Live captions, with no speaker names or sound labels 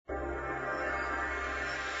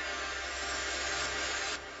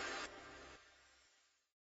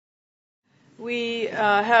We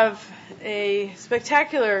have a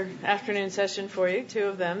spectacular afternoon session for you, two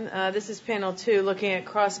of them. This is panel 2, looking at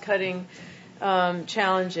cross-cutting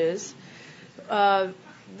challenges.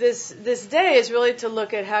 This day is really to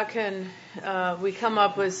look at how can we come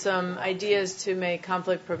up with some ideas to make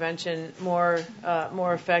conflict prevention more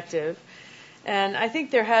effective. And I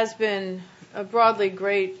think there has been a broadly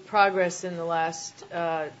great progress in the last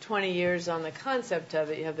 20 years on the concept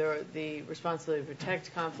of it. You have the responsibility to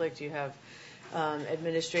protect conflict. You have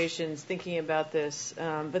administrations thinking about this,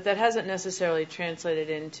 but that hasn't necessarily translated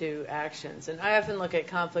into actions. And I often look at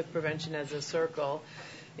conflict prevention as a circle.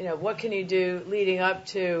 You know, what can you do leading up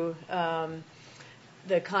to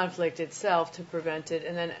the conflict itself to prevent it?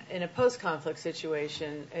 And then in a post-conflict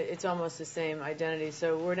situation, it's almost the same identity.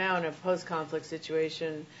 So we're now in a post-conflict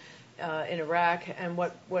situation in Iraq, and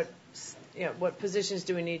what positions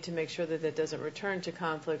do we need to make sure that that doesn't return to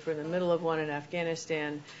conflict? We're in the middle of one in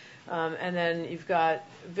Afghanistan. And then you've got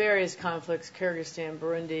various conflicts, Kyrgyzstan,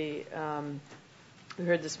 Burundi. We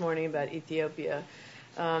heard this morning about Ethiopia.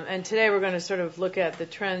 And today we're going to sort of look at the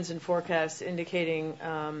trends and forecasts indicating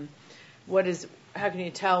how can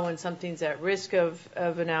you tell when something's at risk of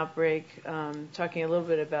an outbreak, talking a little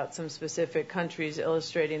bit about some specific countries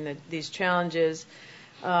illustrating these challenges,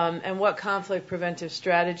 and what conflict preventive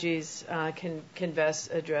strategies can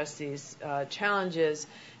best address these challenges,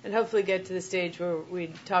 and hopefully get to the stage where we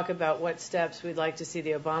talk about what steps we'd like to see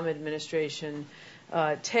the Obama administration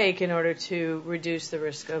take in order to reduce the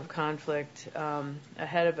risk of conflict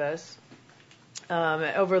ahead of us.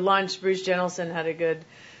 Over lunch, Bruce Jenelson had a good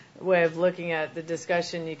way of looking at the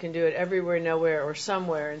discussion. You can do it everywhere, nowhere, or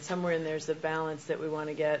somewhere, and somewhere in there's the balance that we want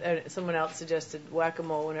to get. Someone else suggested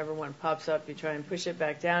whack-a-mole. Whenever one pops up, you try and push it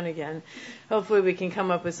back down again. Hopefully we can come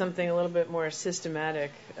up with something a little bit more systematic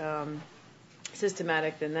than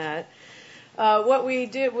that. What we'll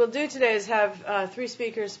do today is have three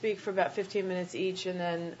speakers speak for about 15 minutes each, and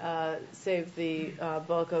then save the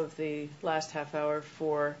bulk of the last half hour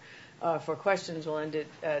for questions. We'll end it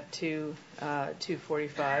at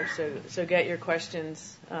 2:45. So get your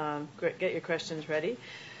questions ready.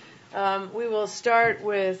 We will start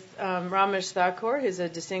with Ramesh Thakur. He's a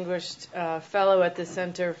distinguished fellow at the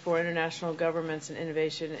Center for International Governments and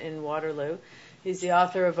Innovation in Waterloo. He's the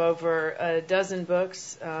author of over a dozen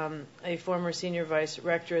books, a former senior vice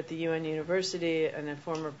rector at the UN University, and a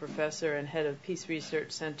former professor and head of Peace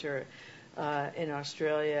Research Center in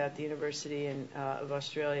Australia at the University of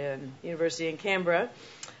Australia and University in Canberra,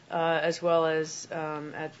 as well as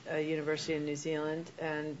at a university in New Zealand.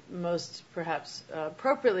 And most perhaps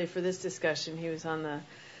appropriately for this discussion, he was on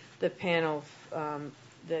the panel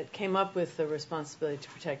that came up with the responsibility to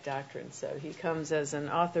protect doctrine. So he comes as an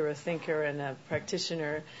author, a thinker, and a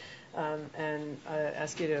practitioner. And I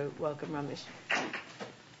ask you to welcome Ramesh.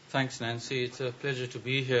 Thanks, Nancy. It's a pleasure to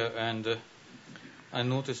be here. And I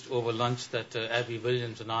noticed over lunch that Abby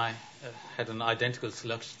Williams and I had an identical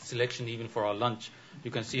selection even for our lunch.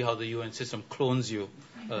 You can see how the UN system clones you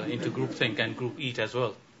into groupthink and group eat as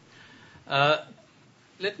well.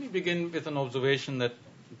 Let me begin with an observation that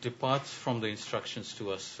departs from the instructions to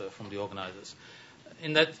us from the organizers,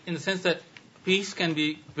 in the sense that peace can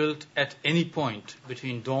be built at any point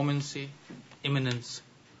between dormancy, imminence,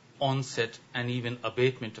 onset, and even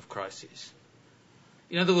abatement of crises.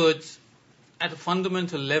 In other words, at a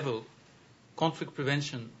fundamental level, conflict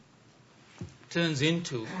prevention turns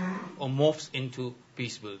into or morphs into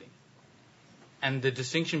peace building. And the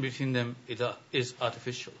distinction between them is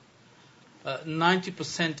artificial.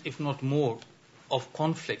 90%, if not more, of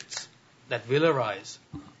conflicts that will arise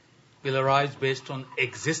based on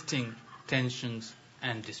existing tensions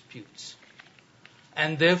and disputes.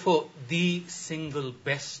 And therefore, the single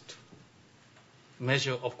best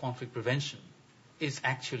measure of conflict prevention is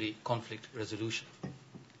actually conflict resolution.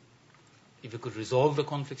 If we could resolve the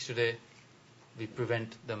conflicts today, we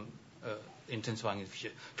prevent them intensifying in the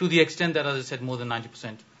future. To the extent that, as I said, more than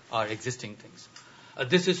 90% are existing things.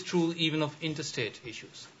 This is true even of interstate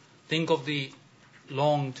issues. Think of the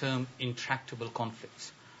long-term intractable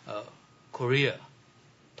conflicts. Korea,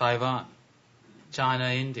 Taiwan,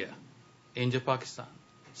 China, India, Pakistan,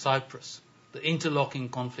 Cyprus, the interlocking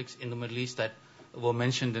conflicts in the Middle East that were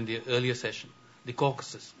mentioned in the earlier session, the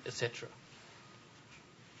Caucasus, etc.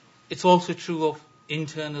 It's also true of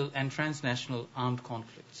internal and transnational armed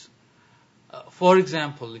conflicts. For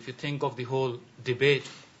example, if you think of the whole debate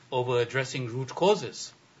over addressing root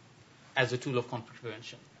causes as a tool of conflict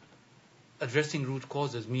prevention, addressing root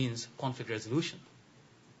causes means conflict resolution.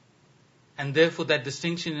 And therefore, that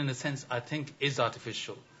distinction, in a sense, I think, is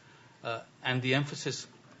artificial. And the emphasis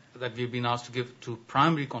that we've been asked to give to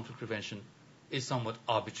primary conflict prevention is somewhat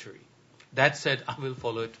arbitrary. That said, I will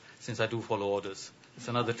follow it since I do follow orders. It's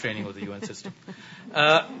another training of the UN system.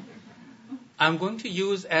 I'm going to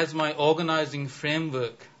use as my organizing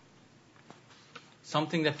framework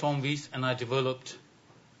something that Tom Weiss and I developed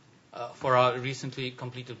for our recently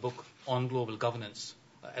completed book on global governance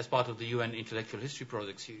as part of the UN Intellectual History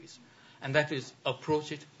Project series. And that is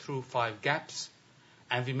approach it through 5 gaps,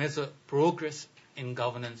 and we measure progress in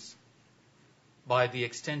governance by the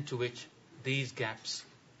extent to which these gaps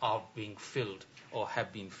are being filled or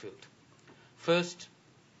have been filled. First,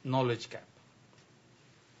 knowledge gap.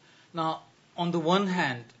 Now, on the one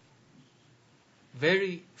hand,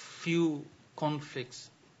 very few conflicts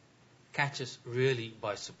catch us really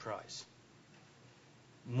by surprise.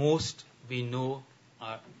 Most we know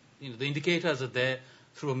are, the indicators are there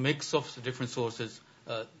through a mix of different sources.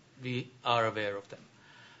 We are aware of them.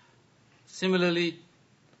 Similarly,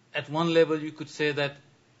 at one level, you could say that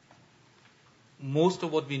most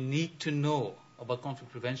of what we need to know about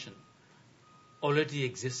conflict prevention already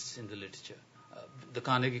exists in the literature. The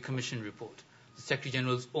Carnegie Commission report, the Secretary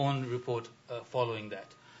General's own report following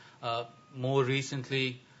that. More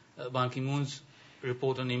recently, Ban Ki-moon's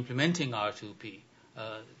report on implementing R2P.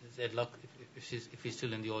 Ed Luck, if he's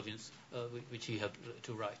still in the audience, which he had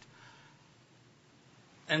to write.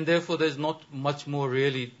 And therefore, there's not much more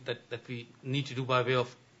really that we need to do by way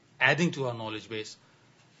of adding to our knowledge base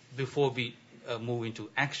before we move into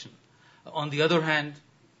action. On the other hand,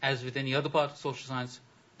 as with any other part of social science,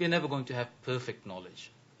 we are never going to have perfect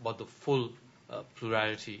knowledge about the full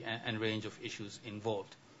plurality and range of issues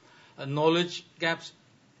involved. Knowledge gaps,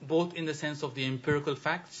 both in the sense of the empirical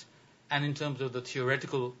facts and in terms of the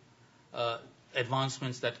theoretical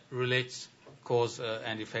advancements that relates cause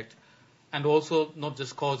and effect, and also not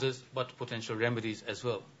just causes but potential remedies as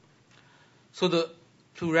well. So the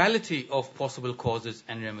plurality of possible causes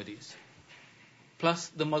and remedies, plus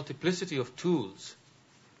the multiplicity of tools,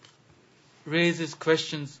 raises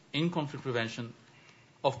questions in conflict prevention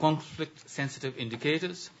of conflict-sensitive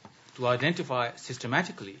indicators to identify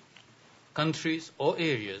systematically countries or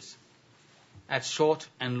areas at short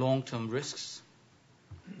and long-term risks,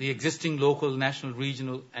 the existing local, national,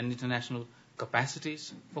 regional, and international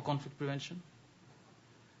capacities for conflict prevention,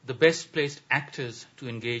 the best-placed actors to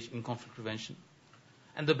engage in conflict prevention,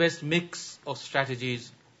 and the best mix of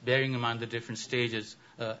strategies bearing in mind the different stages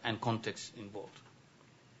and contexts involved.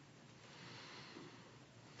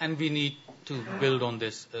 And we need to build on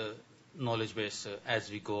this knowledge base as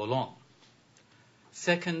we go along.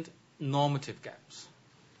 Second, normative gaps.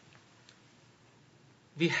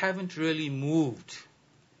 We haven't really moved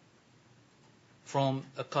from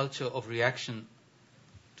a culture of reaction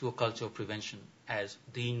to a culture of prevention as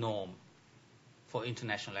the norm for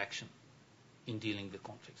international action in dealing with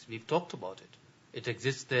conflicts. We've talked about it. It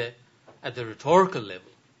exists there at the rhetorical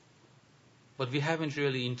level, but we haven't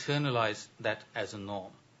really internalized that as a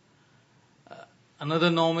norm.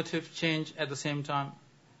 Another normative change at the same time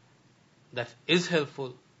that is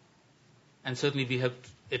helpful, and certainly we helped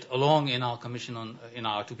it along in our commission in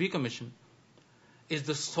our R2P commission, is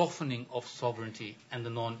the softening of sovereignty and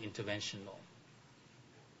the non-intervention norm.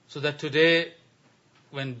 So that today,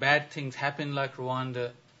 when bad things happen like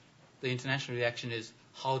Rwanda, the international reaction is,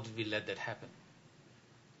 how did we let that happen?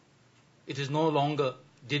 It is no longer,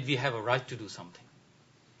 did we have a right to do something?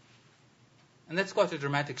 And that's quite a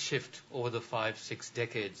dramatic shift over the 5-6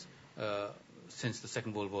 decades since the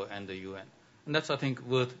Second World War and the UN. And that's, I think,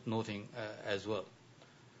 worth noting as well.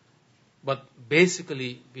 But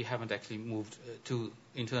basically, we haven't actually moved to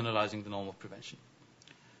internalizing the norm of prevention.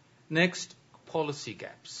 Next, policy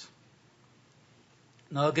gaps.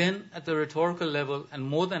 Now again, at the rhetorical level, and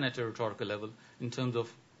more than at a rhetorical level, in terms of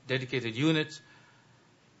dedicated units,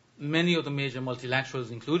 many of the major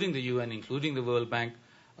multilaterals, including the UN, including the World Bank,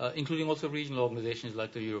 including also regional organizations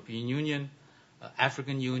like the European Union,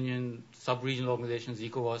 African Union, sub-regional organizations,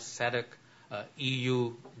 ECOWAS, SADC,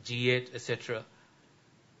 EU, G8, etc.,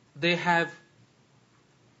 they have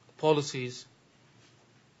policies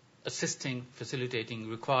assisting, facilitating,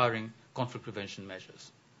 requiring conflict prevention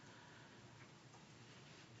measures.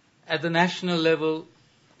 At the national level,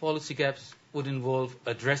 policy gaps would involve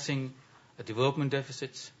addressing development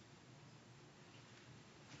deficits,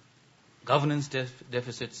 governance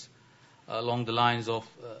deficits along the lines of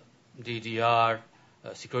DDR,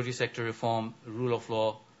 security sector reform, rule of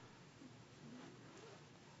law,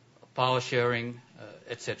 power sharing,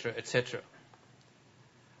 etc., etc.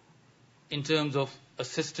 In terms of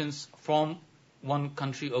assistance from one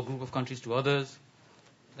country or group of countries to others,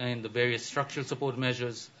 and the various structural support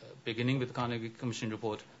measures, beginning with the Carnegie Commission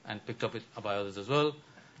report and picked up by others as well,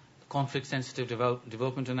 conflict-sensitive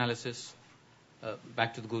development analysis,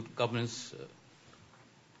 back to the good governance.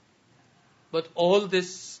 But all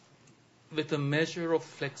this with a measure of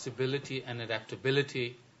flexibility and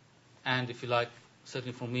adaptability, and, if you like,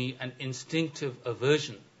 certainly for me, an instinctive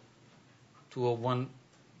aversion to a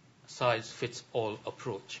one-size-fits-all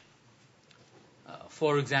approach.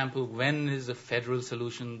 For example, when is a federal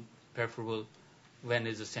solution preferable? When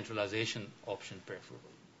is a centralization option preferable?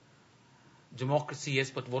 Democracy, yes,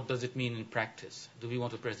 but what does it mean in practice? Do we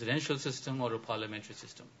want a presidential system or a parliamentary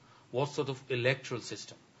system? What sort of electoral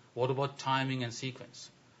system? What about timing and sequence?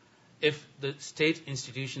 If the state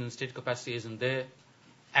institution and state capacity isn't there,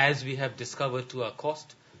 as we have discovered to our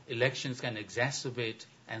cost, elections can exacerbate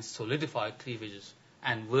and solidify cleavages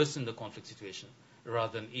and worsen the conflict situation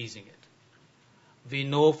rather than easing it. We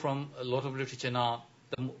know from a lot of literature now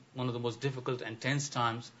that one of the most difficult and tense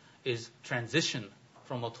times is transition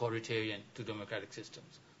from authoritarian to democratic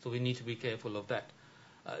systems. So we need to be careful of that.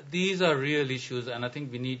 These are real issues, and I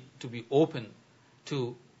think we need to be open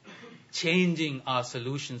to changing our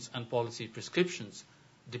solutions and policy prescriptions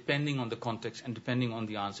depending on the context and depending on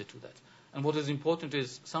the answer to that. And what is important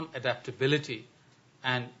is some adaptability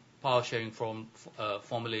and power-sharing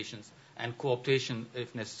formulations and co-optation,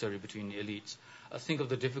 if necessary, between the elites. Think of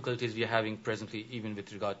the difficulties we are having presently, even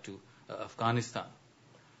with regard to Afghanistan.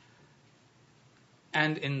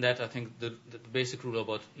 And in that, I think the basic rule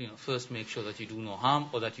about, first make sure that you do no harm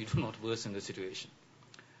or that you do not worsen the situation.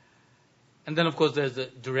 And then, of course, there's the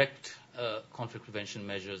direct conflict prevention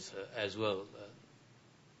measures as well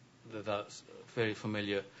that are very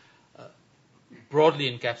familiar, broadly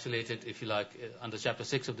encapsulated, if you like, under Chapter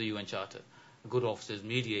 6 of the UN Charter. Good officers,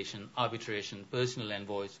 mediation, arbitration, personal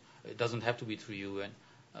envoys. It doesn't have to be through UN.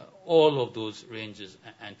 All of those ranges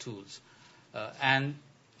and tools. And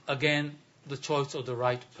again, the choice of the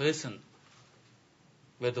right person,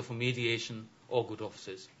 whether for mediation or good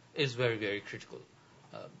officers, is very, very critical.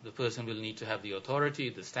 The person will need to have the authority,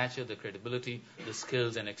 the stature, the credibility, the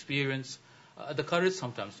skills and experience, the courage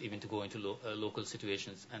sometimes even to go into local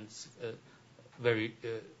situations and very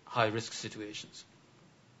high-risk situations.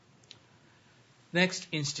 Next,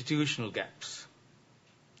 institutional gaps.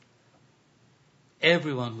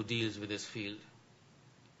 Everyone who deals with this field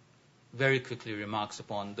very quickly remarks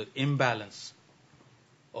upon the imbalance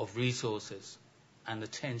of resources and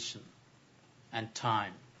attention and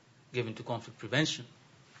time given to conflict prevention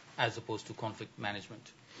as opposed to conflict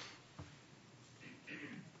management.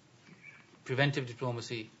 Preventive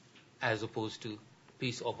diplomacy as opposed to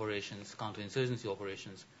peace operations, counterinsurgency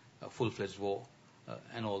operations, full-fledged war,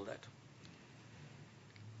 and all that.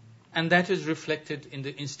 And that is reflected in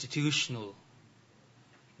the institutional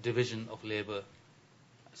division of labor,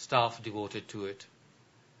 staff devoted to it,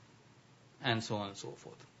 and so on and so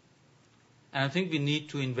forth. And I think we need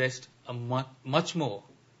to invest much more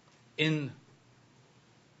in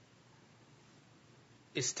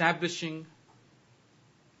establishing,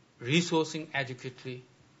 resourcing adequately,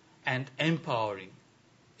 and empowering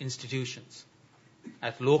institutions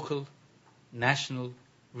at local, national,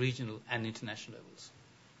 regional, and international levels.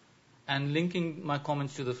 And linking my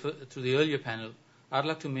comments to the earlier panel, I'd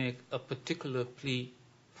like to make a particular plea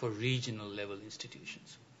for regional level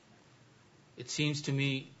institutions. It seems to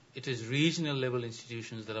me it is regional level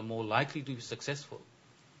institutions that are more likely to be successful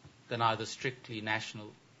than either strictly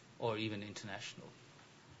national or even international.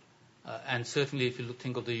 And certainly if you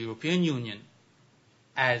think of the European Union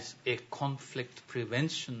as a conflict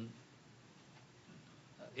prevention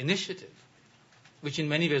initiative, which in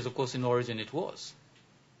many ways, of course, in origin it was.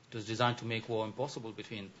 It was designed to make war impossible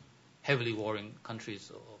between heavily warring countries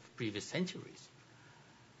of previous centuries.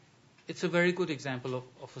 It's a very good example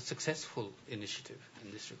of a successful initiative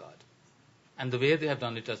in this regard. And the way they have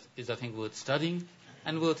done it is, I think, worth studying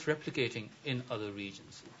and worth replicating in other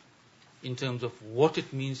regions in terms of what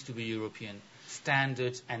it means to be European,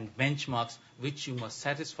 standards and benchmarks which you must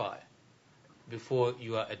satisfy before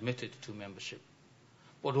you are admitted to membership.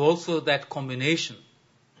 But also that combination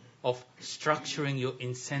of structuring your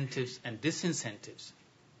incentives and disincentives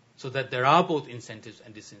so that there are both incentives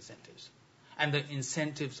and disincentives. And the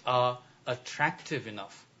incentives are attractive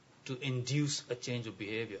enough to induce a change of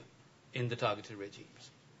behavior in the targeted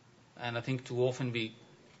regimes. And I think too often we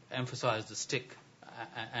emphasize the stick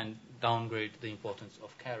and downgrade the importance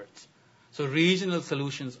of carrots. So regional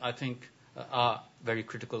solutions, I think, are very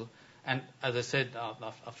critical. And as I said,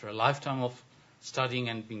 after a lifetime of studying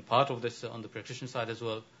and being part of this on the practitioner side as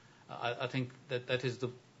well, I think that is the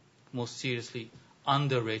most seriously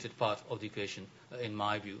underrated part of the equation, in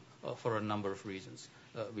my view, for a number of reasons,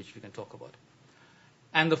 which we can talk about.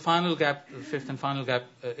 And the final gap, the fifth and final gap,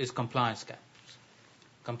 is compliance gaps.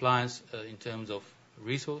 Compliance in terms of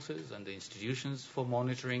resources and the institutions for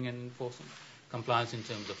monitoring and enforcement, compliance in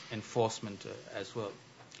terms of enforcement as well.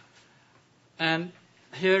 And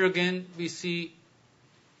here again we see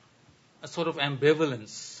a sort of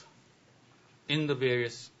ambivalence in the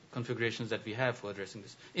various configurations that we have for addressing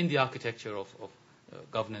this, in the architecture of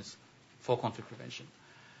governance for conflict prevention.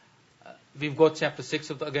 We've got Chapter 6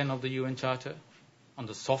 of the UN Charter on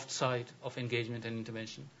the soft side of engagement and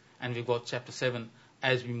intervention, and we've got Chapter 7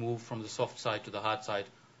 as we move from the soft side to the hard side,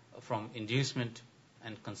 from inducement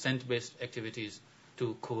and consent-based activities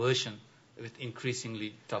to coercion with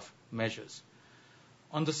increasingly tough measures.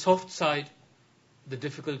 On the soft side, the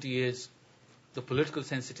difficulty is the political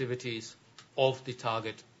sensitivities of the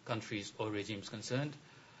target countries or regimes concerned,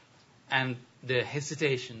 and their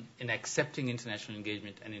hesitation in accepting international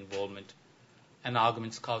engagement and involvement, and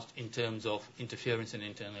arguments cast in terms of interference in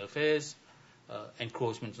internal affairs,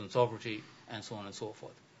 encroachments on sovereignty, and so on and so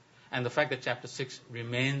forth. And the fact that Chapter 6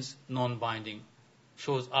 remains non-binding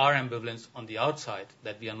shows our ambivalence on the outside,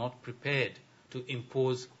 that we are not prepared to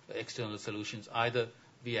impose external solutions. Either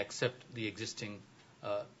we accept the existing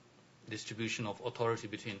distribution of authority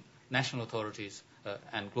between national authorities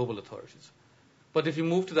and global authorities. But if you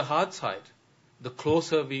move to the hard side, the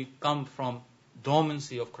closer we come from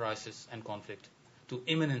dormancy of crisis and conflict to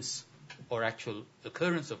imminence or actual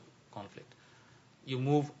occurrence of conflict, you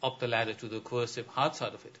move up the ladder to the coercive hard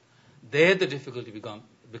side of it. There the difficulty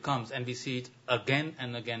becomes, and we see it again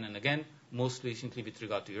and again and again, most recently with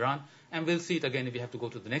regard to Iran, and we'll see it again if we have to go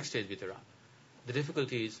to the next stage with Iran. The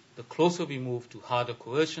difficulty is the closer we move to harder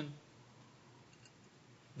coercion,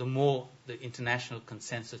 the more the international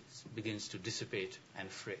consensus begins to dissipate and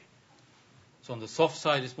fray. So on the soft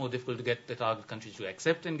side, it's more difficult to get the target countries to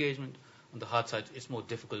accept engagement. On the hard side, it's more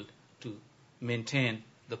difficult to maintain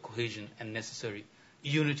the cohesion and necessary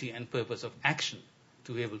unity and purpose of action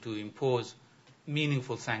to be able to impose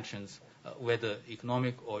meaningful sanctions, whether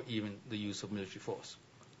economic or even the use of military force.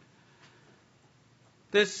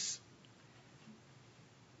 This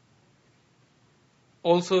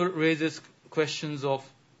also raises questions of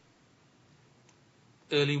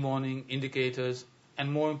early warning indicators,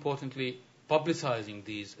 and more importantly, publicizing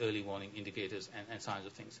these early warning indicators and signs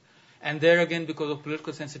of things. And there again, because of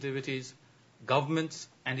political sensitivities, governments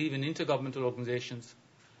and even intergovernmental organizations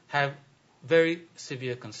have very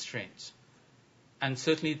severe constraints. And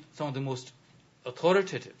certainly some of the most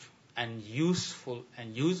authoritative and useful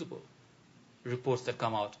and usable reports that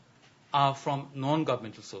come out are from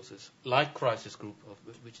non-governmental sources, like Crisis Group, of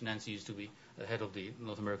which Nancy used to be the head of the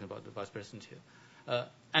North American, the vice president here.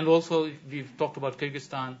 And also we've talked about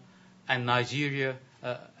Kyrgyzstan and Nigeria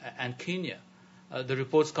and Kenya. The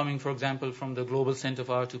reports coming, for example, from the Global Center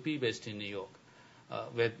for R2P based in New York,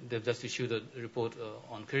 where they've just issued a report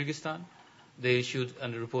on Kyrgyzstan. They issued a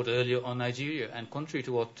report earlier on Nigeria, and contrary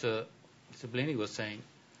to what Mr. Blaney was saying,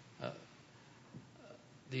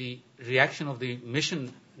 the reaction of the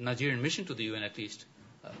Nigerian mission to the UN at least,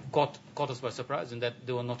 caught us by surprise in that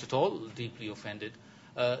they were not at all deeply offended.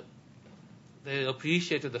 They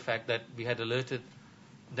appreciated the fact that we had alerted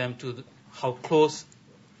them to how close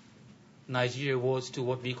Nigeria was to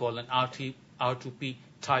what we call an R2P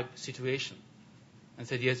type situation, and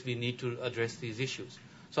said, yes, we need to address these issues.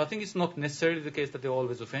 So I think it's not necessarily the case that they're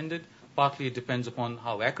always offended. Partly it depends upon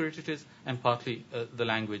how accurate it is, and partly the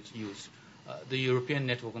language used. The European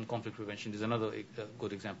Network on Conflict Prevention is another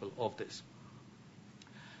good example of this.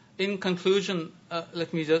 In conclusion,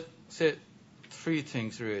 let me just say three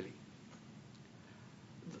things, really.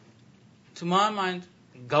 To my mind,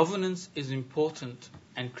 governance is important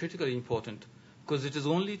and critically important, because it is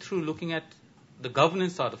only through looking at the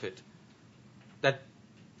governance side of it that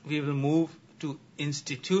we will move to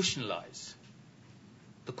institutionalize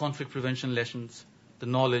the conflict prevention lessons, the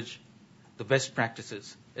knowledge, the best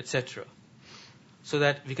practices, etc., so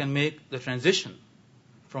that we can make the transition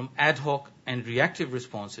from ad hoc and reactive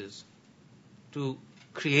responses to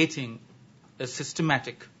creating a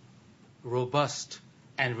systematic, robust,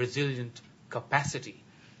 and resilient capacity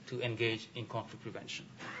to engage in conflict prevention.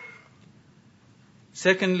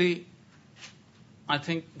 Secondly, I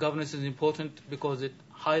think governance is important because it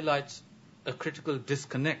highlights a critical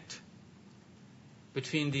disconnect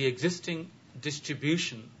between the existing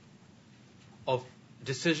distribution of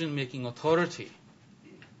decision-making authority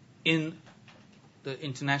in the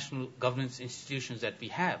international governance institutions that we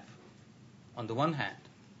have, on the one hand,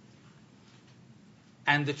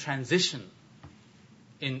 and the transition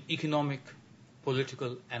in economic,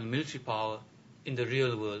 political, and military power in the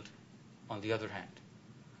real world, on the other hand.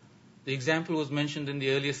 The example was mentioned in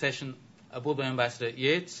the earlier session, both by Ambassador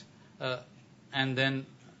Yates and then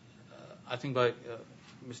I think by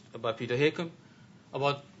Peter Hakem,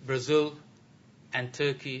 about Brazil and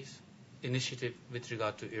Turkey's initiative with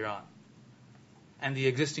regard to Iran. And the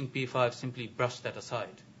existing P5 simply brushed that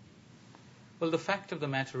aside. Well, the fact of the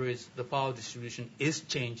matter is the power distribution is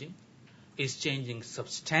changing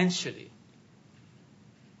substantially.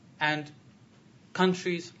 And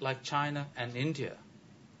countries like China and India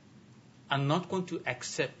are not going to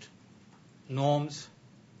accept norms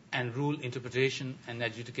and rule interpretation and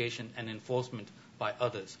adjudication and enforcement by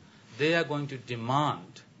others. They are going to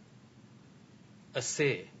demand a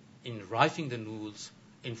say in writing the rules,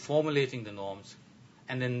 in formulating the norms,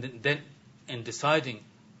 and then in deciding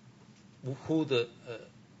who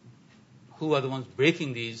are the ones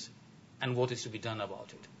breaking these and what is to be done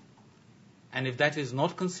about it. And if that is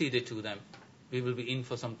not conceded to them, we will be in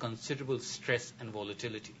for some considerable stress and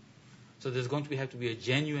volatility. So there's going to have to be a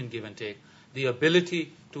genuine give and take. The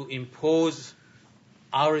ability to impose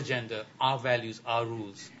our agenda, our values, our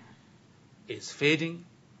rules is fading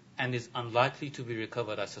and is unlikely to be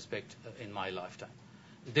recovered, I suspect, in my lifetime.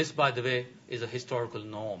 This, by the way, is a historical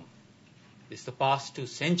norm. It's the past 2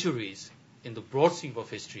 centuries in the broad sweep of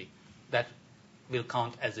history that will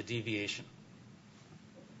count as a deviation.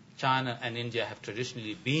 China and India have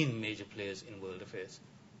traditionally been major players in world affairs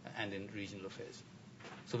and in regional affairs.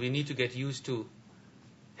 So we need to get used to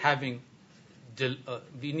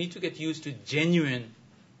genuine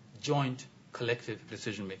joint collective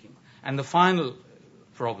decision making. And the final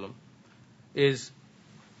problem is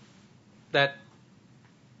that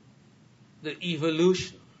the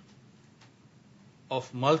evolution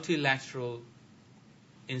of multilateral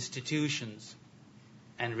institutions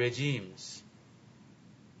and regimes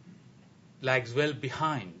lags well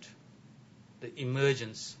behind the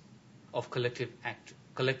emergence of collective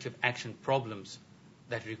action problems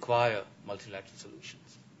that require multilateral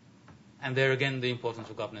solutions. And there again, the importance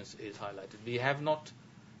of governance is highlighted. We have not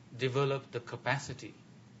developed the capacity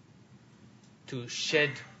to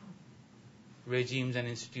shed regimes and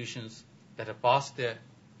institutions that are past their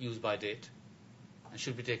use-by date and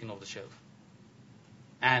should be taken off the shelf,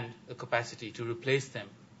 and the capacity to replace them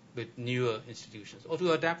with newer institutions or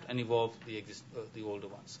to adapt and evolve the older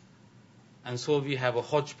ones. And so we have a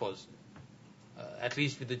hodgepodge. At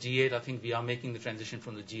least with the G8, I think we are making the transition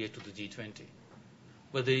from the G8 to the G20.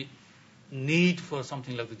 But the need for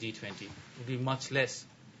something like the G20 would be much less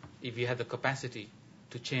if we had the capacity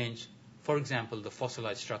to change, for example, the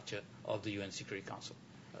fossilized structure of the UN Security Council.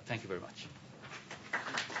 Thank you very much.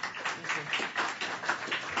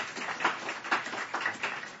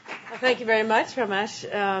 Thank you very much,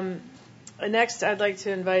 Ramesh. Next, I'd like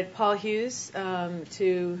to invite Paul Hughes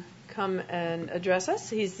to come and address us.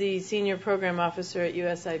 He's the Senior Program Officer at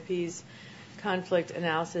USIP's Conflict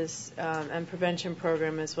Analysis and Prevention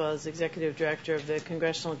Program, as well as Executive Director of the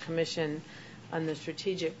Congressional Commission on the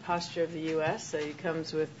Strategic Posture of the U.S., so he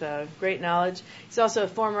comes with great knowledge. He's also a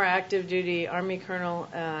former active duty Army colonel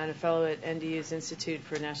and a fellow at NDU's Institute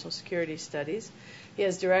for National Security Studies. He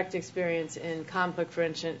has direct experience in conflict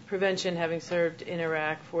prevention, having served in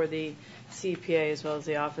Iraq for the CPA as well as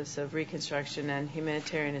the Office of Reconstruction and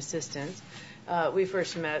Humanitarian Assistance. We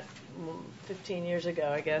first met 15 years ago,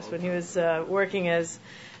 I guess, when he was working as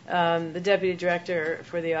the Deputy Director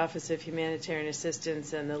for the Office of Humanitarian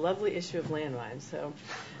Assistance and the lovely issue of landmines. So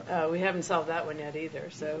we haven't solved that one yet either.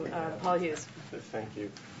 So Paul Hughes. Thank you.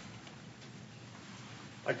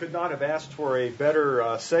 I could not have asked for a better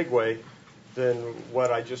segue than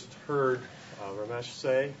what I just heard Ramesh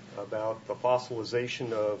say about the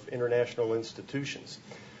fossilization of international institutions.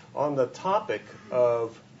 On the topic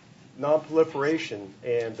of nonproliferation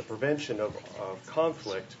and the prevention of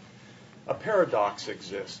conflict, a paradox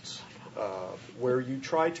exists where you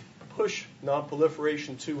try to push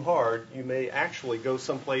nonproliferation too hard, you may actually go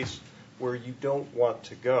someplace where you don't want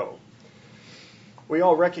to go. We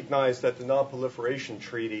all recognize that the Nonproliferation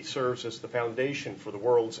Treaty serves as the foundation for the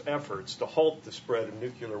world's efforts to halt the spread of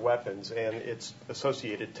nuclear weapons and its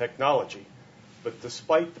associated technology. But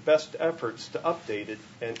despite the best efforts to update it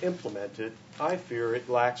and implement it, I fear it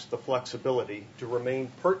lacks the flexibility to remain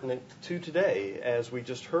pertinent to today, as we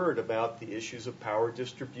just heard about the issues of power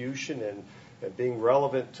distribution and being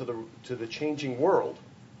relevant to the changing world.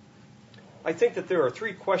 I think that there are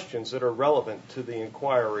 3 questions that are relevant to the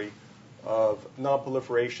inquiry of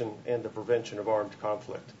nonproliferation and the prevention of armed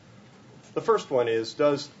conflict. The first one is,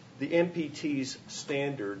 do the NPT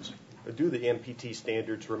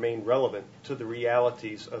standards remain relevant to the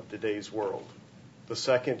realities of today's world? The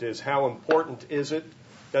second is, how important is it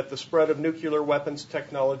that the spread of nuclear weapons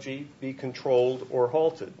technology be controlled or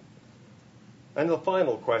halted? And the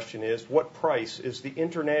final question is, what price is the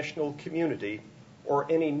international community or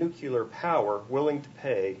any nuclear power willing to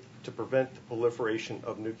pay to prevent the proliferation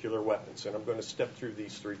of nuclear weapons? And I'm going to step through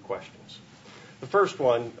these three questions. The first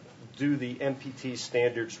one, do the NPT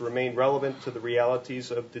standards remain relevant to the realities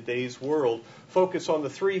of today's world? Focus on the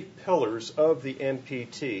three pillars of the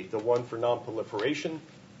NPT, the one for nonproliferation,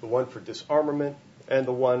 the one for disarmament, and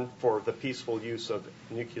the one for the peaceful use of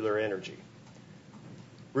nuclear energy.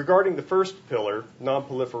 Regarding the first pillar,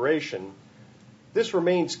 nonproliferation, this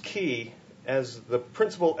remains key as the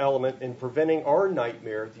principal element in preventing our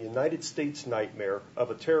nightmare, the United States nightmare, of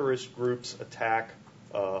a terrorist group's attack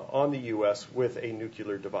on the U.S. with a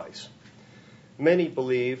nuclear device. Many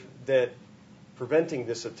believe that preventing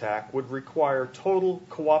this attack would require total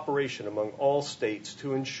cooperation among all states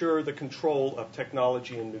to ensure the control of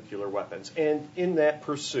technology and nuclear weapons. And in that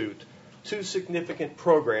pursuit, two significant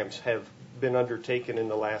programs have been undertaken in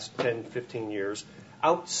the last 10, 15 years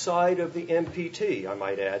outside of the NPT, I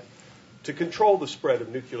might add, to control the spread of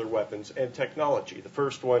nuclear weapons and technology. The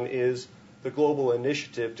first one is the Global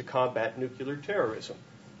Initiative to Combat Nuclear Terrorism.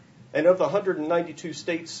 And of the 192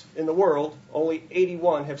 states in the world, only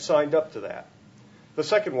 81 have signed up to that. The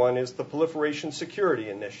second one is the Proliferation Security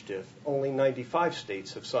Initiative. Only 95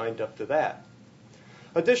 states have signed up to that.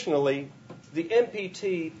 Additionally, the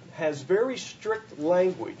NPT has very strict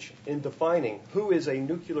language in defining who is a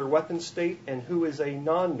nuclear weapon state and who is a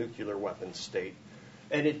non-nuclear weapon state.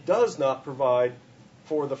 And it does not provide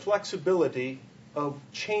for the flexibility of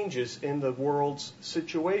changes in the world's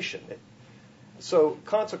situation. So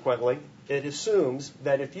consequently, it assumes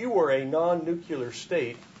that if you were a non-nuclear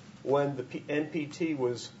state when the NPT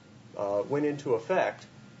went into effect,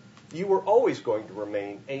 you were always going to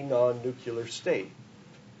remain a non-nuclear state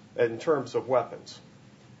in terms of weapons.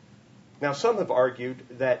 Now, some have argued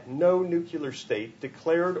that no nuclear state,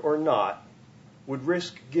 declared or not, would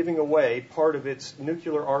risk giving away part of its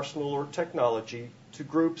nuclear arsenal or technology to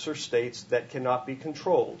groups or states that cannot be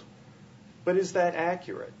controlled. But is that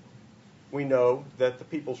accurate? We know that the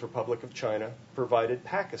People's Republic of China provided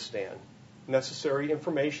Pakistan necessary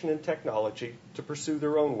information and technology to pursue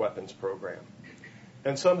their own weapons program.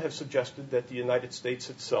 And some have suggested that the United States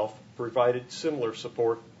itself provided similar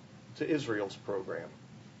support to Israel's program.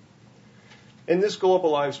 In this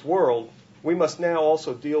globalized world, we must now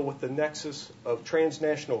also deal with the nexus of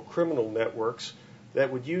transnational criminal networks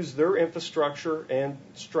that would use their infrastructure and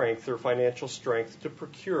strength, their financial strength, to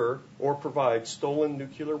procure or provide stolen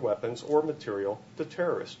nuclear weapons or material to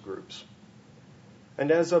terrorist groups. And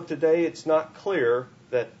as of today, it's not clear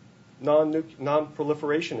that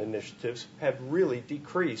non-proliferation initiatives have really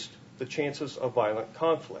decreased the chances of violent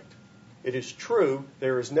conflict. It is true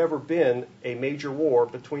there has never been a major war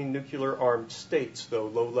between nuclear-armed states, though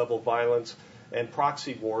low-level violence and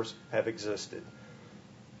proxy wars have existed.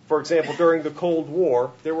 For example, during the Cold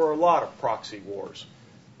War, there were a lot of proxy wars.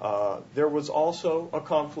 There was also a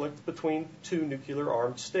conflict between two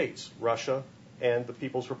nuclear-armed states, Russia and the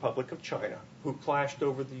People's Republic of China, who clashed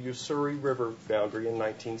over the Ussuri River boundary in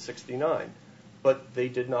 1969, but they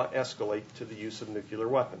did not escalate to the use of nuclear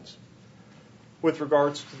weapons. With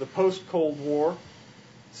regards to the post-Cold War,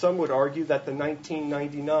 some would argue that the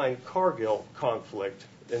 1999 Kargil conflict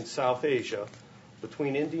in South Asia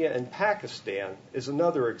between India and Pakistan is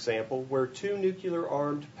another example where two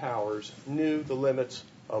nuclear-armed powers knew the limits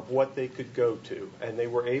of what they could go to, and they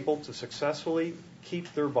were able to successfully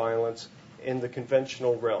keep their violence in the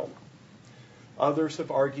conventional realm. Others have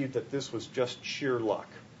argued that this was just sheer luck,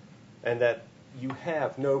 and that you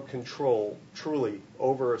have no control truly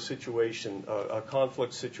over a situation, a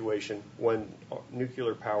conflict situation, when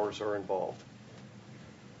nuclear powers are involved.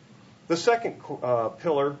 The second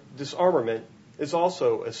pillar, disarmament, is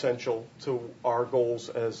also essential to our goals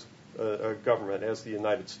as a government, as the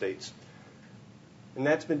United States. And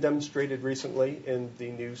that's been demonstrated recently in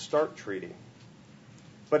the New START Treaty.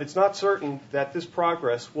 But it's not certain that this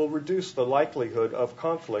progress will reduce the likelihood of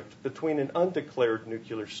conflict between an undeclared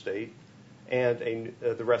nuclear state and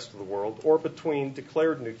the rest of the world, or between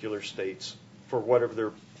declared nuclear states for whatever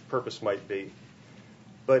their purpose might be.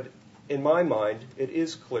 But in my mind, it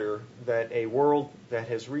is clear that a world that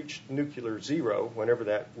has reached nuclear zero, whenever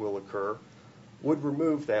that will occur, would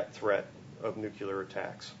remove that threat of nuclear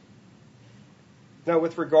attacks. Now,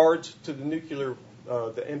 with regards to the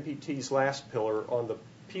NPT's last pillar on the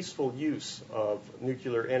peaceful use of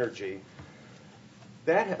nuclear energy,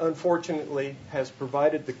 that unfortunately has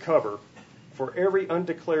provided the cover for every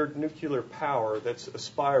undeclared nuclear power that's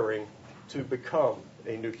aspiring to become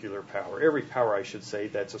a nuclear power. Every power, I should say,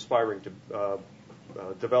 that's aspiring to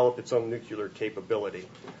develop its own nuclear capability.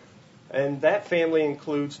 And that family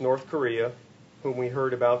includes North Korea, whom we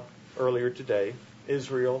heard about earlier today,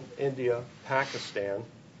 Israel, India, Pakistan,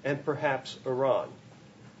 and perhaps Iran.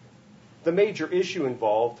 The major issue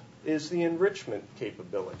involved is the enrichment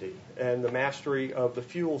capability and the mastery of the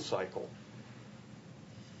fuel cycle.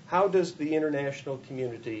 How does the international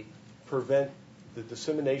community prevent the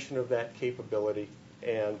dissemination of that capability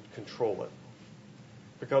and control it?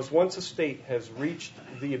 Because once a state has reached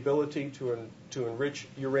the ability to enrich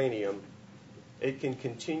uranium, it can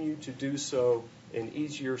continue to do so in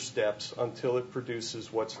easier steps until it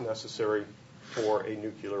produces what's necessary for a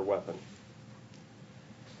nuclear weapon.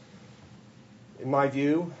 In my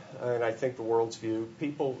view, and I think the world's view,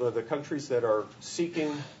 the countries that are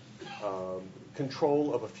seeking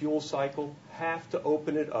control of a fuel cycle have to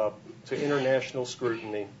open it up to international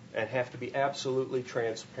scrutiny and have to be absolutely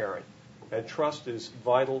transparent. And trust is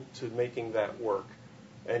vital to making that work.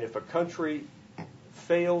 And if a country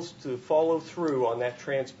fails to follow through on that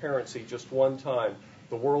transparency just one time,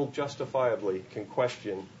 the world justifiably can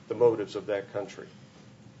question the motives of that country.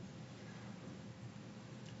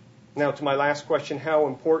 Now, to my last question,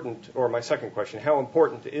 my second question, how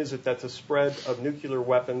important is it that the spread of nuclear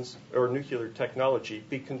weapons or nuclear technology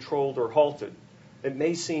be controlled or halted? It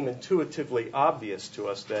may seem intuitively obvious to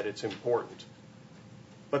us that it's important,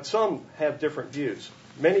 but some have different views.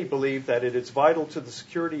 Many believe that it is vital to the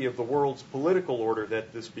security of the world's political order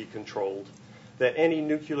that this be controlled, that any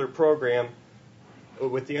nuclear program,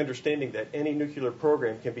 with the understanding that any nuclear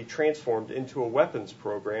program can be transformed into a weapons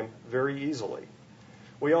program very easily.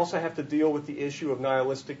 We also have to deal with the issue of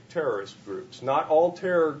nihilistic terrorist groups. Not all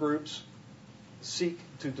terror groups seek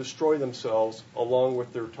to destroy themselves along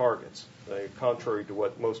with their targets, contrary to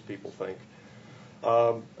what most people think.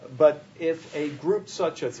 But if a group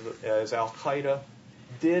such as Al-Qaeda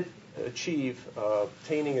did achieve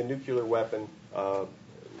obtaining a nuclear weapon,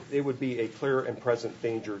 it would be a clear and present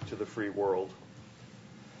danger to the free world.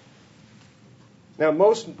 Now,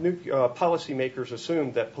 most policymakers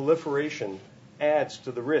assume that proliferation adds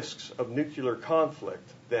to the risks of nuclear conflict,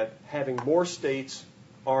 that having more states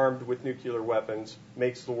armed with nuclear weapons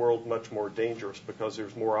makes the world much more dangerous because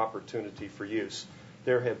there's more opportunity for use.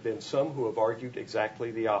 There have been some who have argued exactly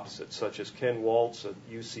the opposite, such as Ken Waltz at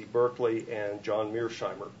UC Berkeley and John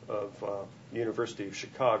Mearsheimer of the University of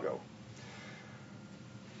Chicago.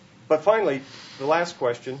 But finally, the last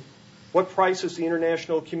question, what price is the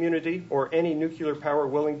international community or any nuclear power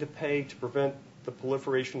willing to pay to prevent the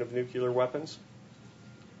proliferation of nuclear weapons?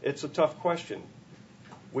 It's a tough question.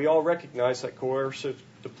 We all recognize that coercive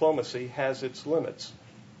diplomacy has its limits.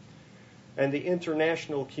 And the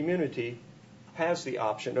international community has the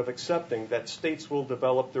option of accepting that states will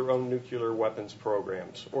develop their own nuclear weapons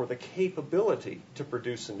programs or the capability to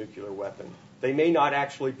produce a nuclear weapon. They may not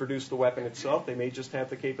actually produce the weapon itself. They may just have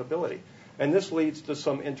the capability. And this leads to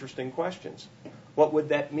some interesting questions. What would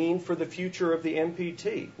that mean for the future of the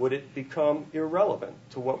NPT? Would it become irrelevant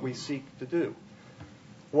to what we seek to do?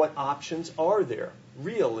 What options are there,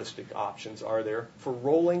 realistic options are there, for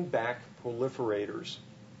rolling back proliferators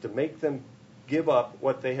to make them give up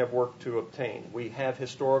what they have worked to obtain? We have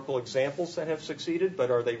historical examples that have succeeded,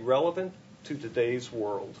 but are they relevant to today's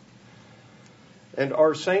world? And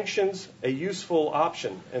are sanctions a useful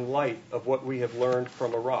option in light of what we have learned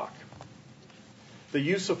from Iraq? The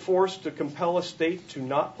use of force to compel a state to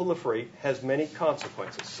not proliferate has many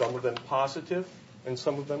consequences, some of them positive and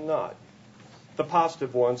some of them not. The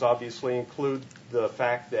positive ones obviously include the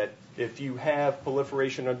fact that if you have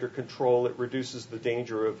proliferation under control, it reduces the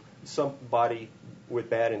danger of somebody with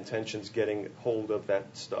bad intentions getting hold of that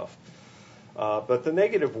stuff. But the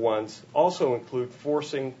negative ones also include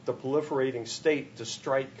forcing the proliferating state to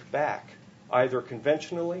strike back, either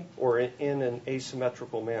conventionally or in an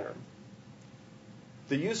asymmetrical manner.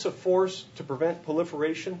 The use of force to prevent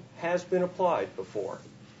proliferation has been applied before,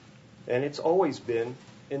 and it's always been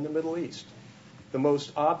in the Middle East. The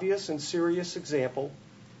most obvious and serious example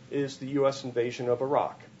is the U.S. invasion of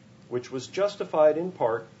Iraq, which was justified in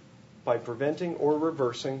part by preventing or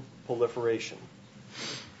reversing proliferation.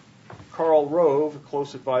 Karl Rove, a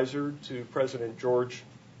close advisor to President George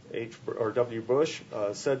W. Bush,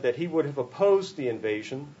 said that he would have opposed the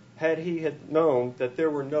invasion had he had known that there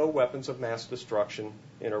were no weapons of mass destruction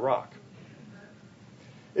in Iraq.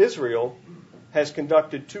 Israel has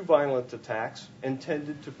conducted 2 violent attacks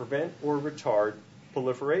intended to prevent or retard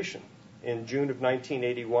proliferation. In June of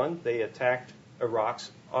 1981, they attacked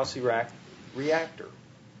Iraq's Osirak reactor.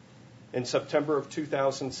 In September of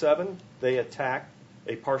 2007, they attacked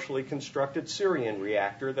a partially constructed Syrian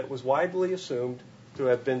reactor that was widely assumed to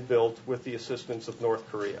have been built with the assistance of North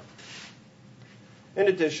Korea. In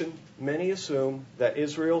addition, many assume that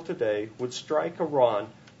Israel today would strike Iran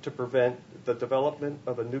to prevent the development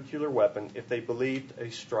of a nuclear weapon if they believed a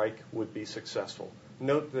strike would be successful.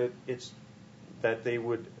 Note that they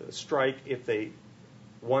would strike if they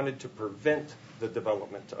wanted to prevent the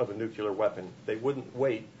development of a nuclear weapon. They wouldn't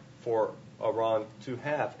wait for Iran to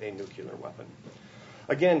have a nuclear weapon.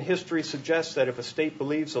 Again, history suggests that if a state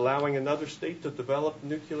believes allowing another state to develop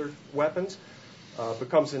nuclear weapons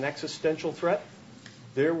becomes an existential threat,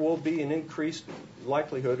 there will be an increased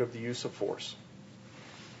likelihood of the use of force.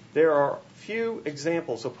 There are few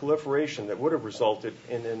examples of proliferation that would have resulted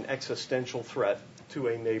in an existential threat to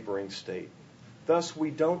a neighboring state. Thus, we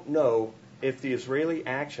don't know if the Israeli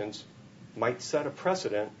actions might set a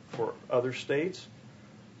precedent for other states.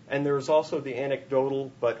 And there is also the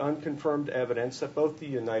anecdotal but unconfirmed evidence that both the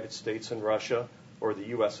United States and Russia, or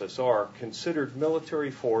the USSR, considered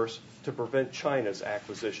military force to prevent China's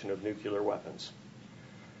acquisition of nuclear weapons.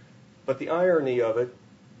 But the irony of it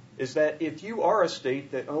is that if you are a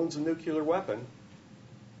state that owns a nuclear weapon,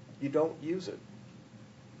 you don't use it.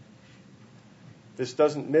 This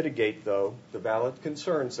doesn't mitigate, though, the valid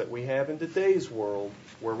concerns that we have in today's world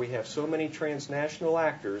where we have so many transnational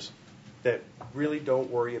actors that really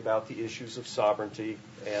don't worry about the issues of sovereignty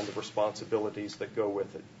and the responsibilities that go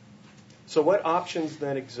with it. So what options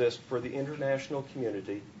then exist for the international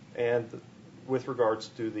community and with regards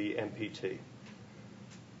to the NPT?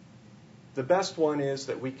 The best one is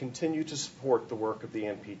that we continue to support the work of the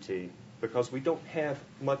NPT because we don't have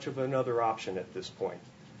much of another option at this point,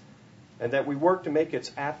 and that we work to make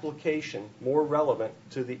its application more relevant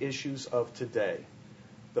to the issues of today.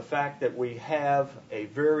 The fact that we have a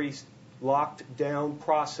very locked down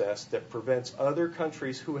process that prevents other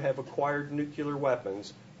countries who have acquired nuclear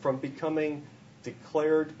weapons from becoming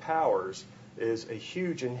declared powers is a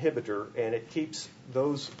huge inhibitor, and it keeps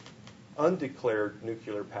those undeclared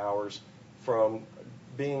nuclear powers from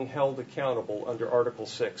being held accountable under Article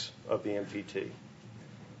 6 of the NPT.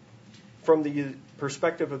 From the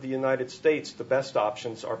perspective of the United States, the best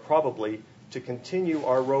options are probably to continue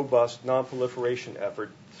our robust non-proliferation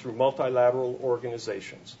effort through multilateral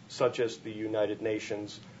organizations, such as the United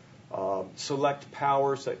Nations, select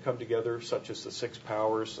powers that come together, such as the Six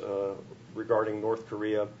Powers regarding North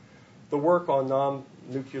Korea, the work on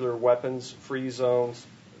non-nuclear weapons, free zones,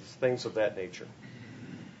 things of that nature.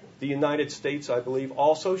 The United States, I believe,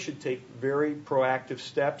 also should take very proactive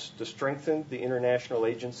steps to strengthen the international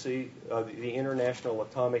agency, the International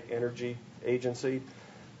Atomic Energy Agency,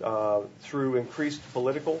 through increased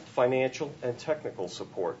political, financial, and technical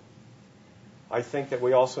support. I think that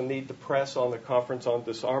we also need to press on the Conference on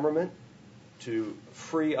Disarmament to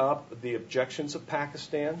free up the objections of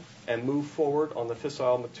Pakistan and move forward on the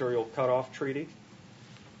Fissile Material Cutoff Treaty,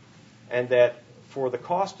 and that for the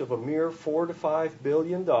cost of a mere $4 to $5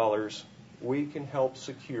 billion, we can help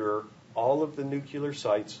secure all of the nuclear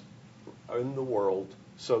sites in the world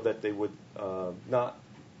so that they would not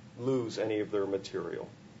lose any of their material.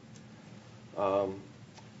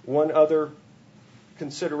 One other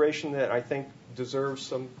consideration that I think deserves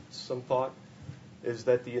some thought is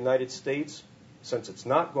that the United States, since it's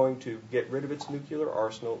not going to get rid of its nuclear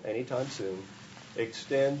arsenal anytime soon,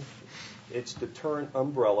 extend its deterrent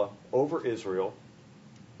umbrella over Israel,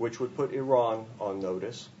 which would put Iran on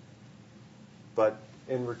notice. But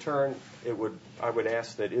in return, I would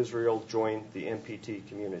ask that Israel join the NPT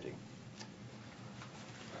community.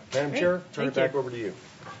 Madam Chair, turn it back over to you.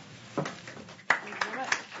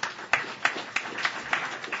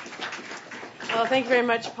 Well, thank you very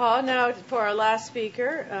much, Paul. Now for our last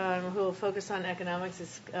speaker, who will focus on economics,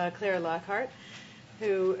 is Clare Lockhart,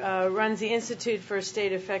 who runs the Institute for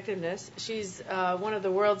State Effectiveness. She's one of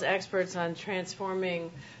the world's experts on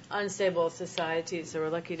transforming unstable societies, so we're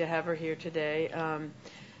lucky to have her here today.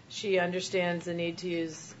 She understands the need to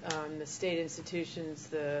use the state institutions,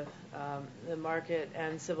 the market,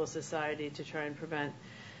 and civil society to try and prevent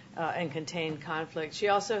and contain conflict. She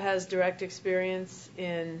also has direct experience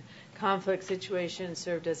in conflict situations,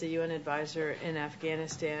 served as a UN advisor in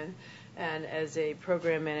Afghanistan, and as a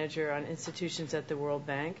program manager on institutions at the World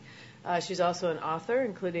Bank. She's also an author,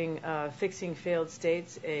 including Fixing Failed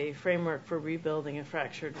States, a framework for rebuilding a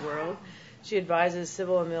fractured world. She advises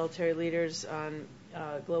civil and military leaders on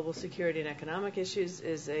global security and economic issues,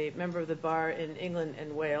 is a member of the bar in England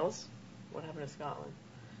and Wales. What happened to Scotland?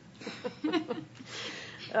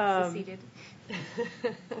 Seceded.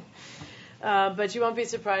 But you won't be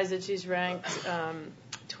surprised that she's ranked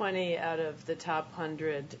 20 out of the top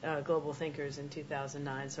 100 global thinkers in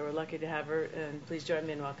 2009. So we're lucky to have her, and please join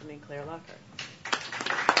me in welcoming Clare Lockhart.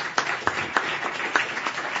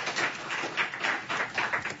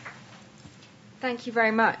 Thank you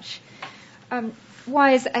very much.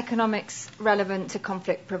 why is economics relevant to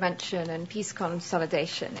conflict prevention and peace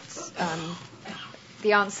consolidation?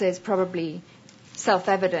 The answer is probably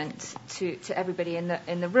self-evident to everybody in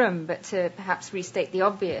the room, but to perhaps restate the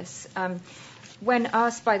obvious. When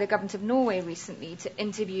asked by the government of Norway recently to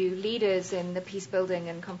interview leaders in the peace building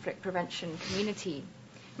and conflict prevention community,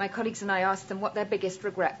 my colleagues and I asked them what their biggest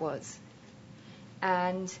regret was.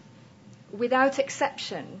 And without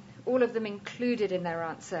exception, all of them included in their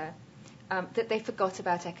answer that they forgot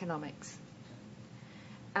about economics.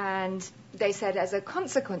 And they said as a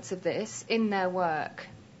consequence of this, in their work,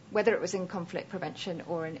 whether it was in conflict prevention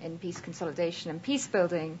or in peace consolidation and peace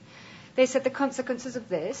building, they said the consequences of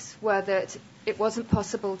this were that it wasn't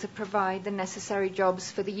possible to provide the necessary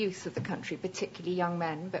jobs for the youth of the country, particularly young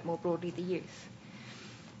men, but more broadly the youth.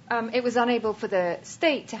 It was unable for the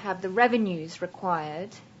state to have the revenues required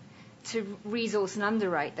to resource and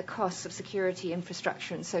underwrite the costs of security,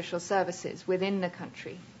 infrastructure, and social services within the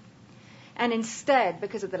country. And instead,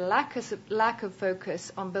 because of the lack of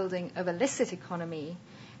focus on building of illicit economy,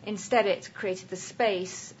 instead it created the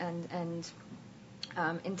space and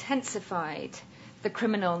intensified the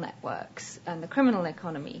criminal networks and the criminal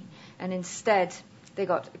economy. And instead, they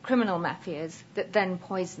got criminal mafias that then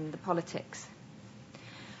poisoned the politics.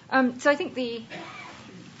 So I think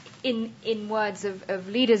in words of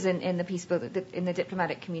leaders in the peace building, in the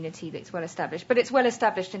diplomatic community, that's well established. But it's well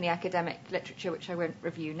established in the academic literature, which I won't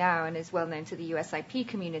review now, and is well known to the USIP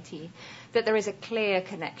community, that there is a clear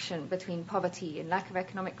connection between poverty and lack of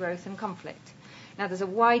economic growth and conflict. Now, there's a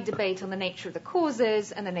wide debate on the nature of the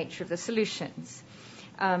causes and the nature of the solutions.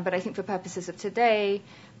 But I think for purposes of today,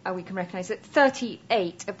 we can recognize that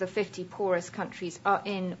 38 of the 50 poorest countries are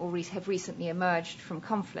in or have recently emerged from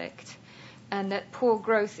conflict, and that poor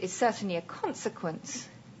growth is certainly a consequence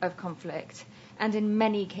of conflict, and in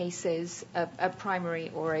many cases a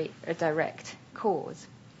primary or a direct cause.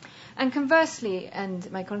 And conversely, and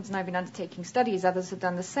my colleagues and I have been undertaking studies, others have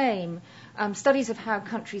done the same, studies of how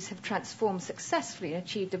countries have transformed successfully and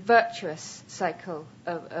achieved a virtuous cycle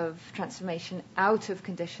of transformation out of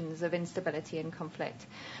conditions of instability and conflict.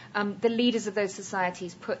 The leaders of those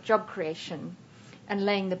societies put job creation and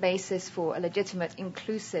laying the basis for a legitimate,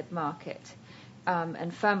 inclusive market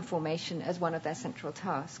and firm formation as one of their central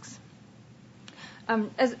tasks.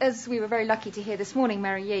 As we were very lucky to hear this morning,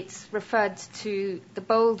 Mary Yates referred to the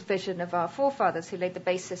bold vision of our forefathers who laid the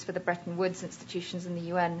basis for the Bretton Woods institutions in the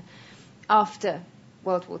UN after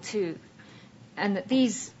World War II, and that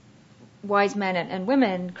these wise men and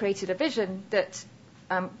women created a vision that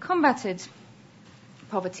combated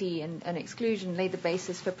poverty and exclusion, laid the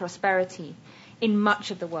basis for prosperity in much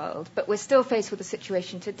of the world. But we're still faced with a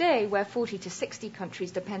situation today where 40 to 60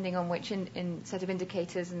 countries, depending on which set of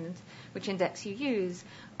indicators and which index you use,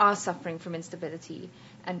 are suffering from instability,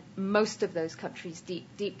 and most of those countries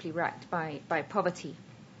deeply racked by poverty.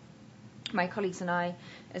 My colleagues and I,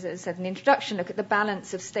 as I said in the introduction, look at the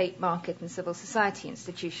balance of state, market, and civil society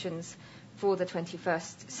institutions for the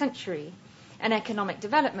 21st century. And economic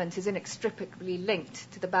development is inextricably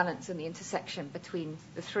linked to the balance and the intersection between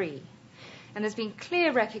the three. And there's been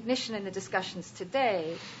clear recognition in the discussions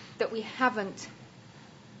today that we haven't,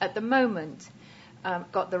 at the moment,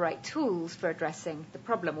 got the right tools for addressing the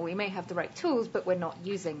problem. Or we may have the right tools, but we're not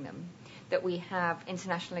using them. That we have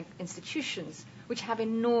international institutions which have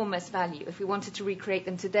enormous value. If we wanted to recreate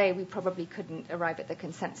them today, we probably couldn't arrive at the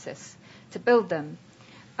consensus to build them.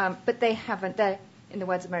 But they haven't. They're, in the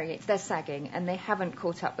words of Mary Yates, they're sagging, and they haven't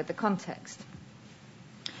caught up with the context.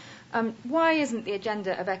 Why isn't the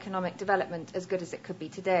agenda of economic development as good as it could be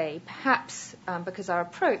today? Perhaps because our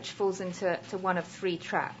approach falls into one of three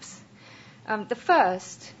traps. The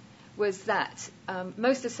first was that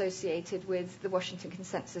most associated with the Washington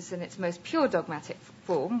Consensus in its most pure dogmatic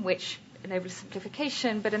form, which enables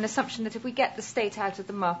simplification, but an assumption that if we get the state out of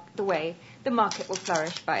the way, the market will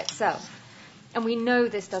flourish by itself. And we know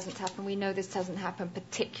this doesn't happen. We know this doesn't happen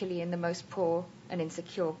particularly in the most poor and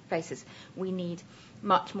insecure places. We need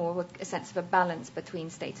much more a sense of a balance between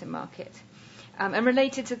state and market. And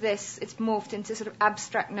related to this, it's morphed into sort of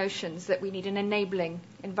abstract notions that we need an enabling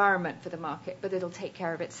environment for the market, but it'll take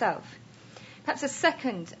care of itself. Perhaps a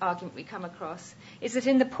second argument we come across is that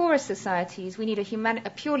in the poorest societies, we need a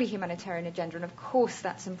purely humanitarian agenda, and of course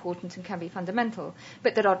that's important and can be fundamental,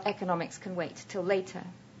 but that our economics can wait till later.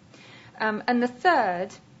 And the third,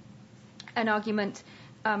 an argument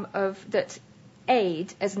of that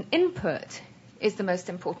aid as an input is the most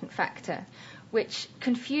important factor, which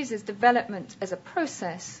confuses development as a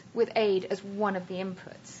process with aid as one of the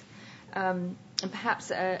inputs. And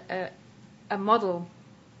perhaps a model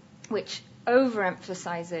which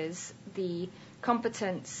overemphasizes the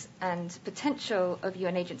competence and potential of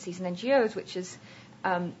UN agencies and NGOs, which is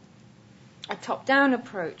a top-down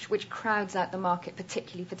approach which crowds out the market,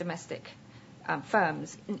 particularly for domestic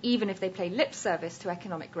firms, and even if they play lip service to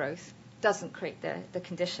economic growth, doesn't create the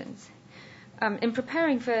conditions. In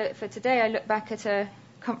preparing for today, I look back at a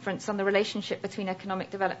conference on the relationship between economic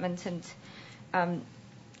development and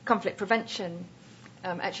conflict prevention,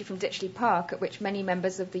 actually from Ditchley Park, at which many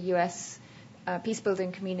members of the US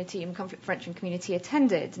peacebuilding community and conflict prevention community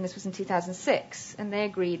attended, and this was in 2006, and they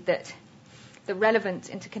agreed that the relevant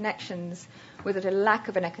interconnections were that a lack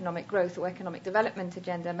of an economic growth or economic development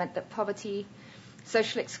agenda meant that poverty,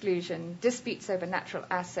 social exclusion, disputes over natural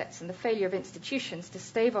assets, and the failure of institutions to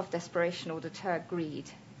stave off desperation or deter greed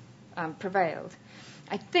prevailed.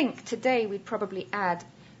 I think today we'd probably add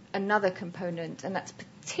another component, and that's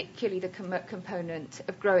particularly the component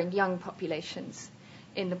of growing young populations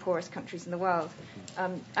in the poorest countries in the world.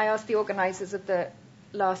 I asked the organizers of the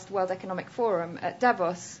last World Economic Forum at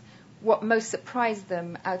Davos what most surprised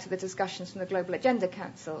them out of the discussions from the Global Agenda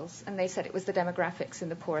Councils, and they said it was the demographics in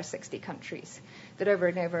the poorer 60 countries. That over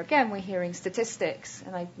and over again we're hearing statistics,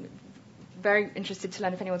 and I'm very interested to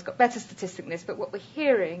learn if anyone's got better statistics than this, but what we're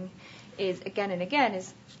hearing is again and again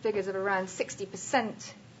is figures of around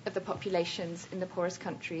 60% of the populations in the poorest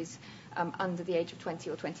countries under the age of 20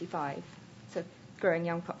 or 25, so growing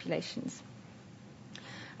young populations.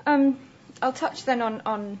 I'll touch then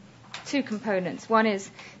on two components. One is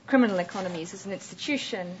criminal economies as an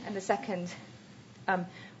institution, and the second,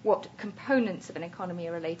 what components of an economy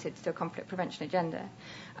are related to a conflict prevention agenda.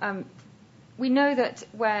 We know that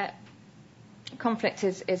where conflict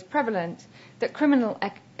is prevalent, that criminal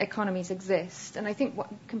economies exist, and I think what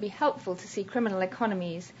can be helpful to see criminal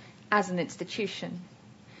economies as an institution.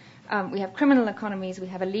 We have criminal economies, we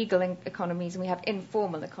have illegal economies, and we have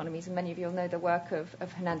informal economies. And many of you will know the work of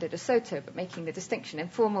Hernando de Soto, but making the distinction.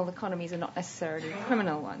 Informal economies are not necessarily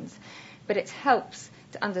criminal ones. But it helps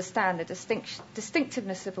to understand the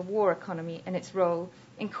distinctiveness of a war economy and its role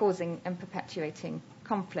in causing and perpetuating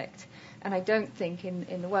conflict. And I don't think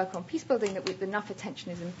in the work on peacebuilding that enough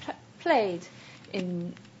attention is played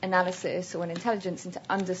in analysis or in intelligence into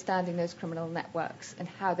understanding those criminal networks and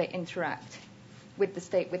how they interact with the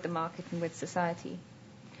state, with the market, and with society.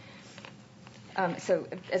 So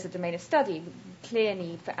as a domain of study, clear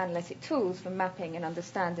need for analytic tools for mapping and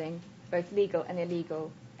understanding both legal and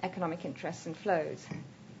illegal economic interests and flows.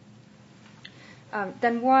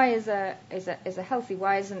 Then why is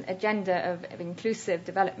an agenda of inclusive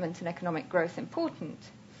development and economic growth important?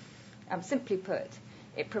 Simply put,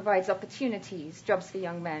 it provides opportunities, jobs for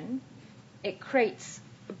young men. It creates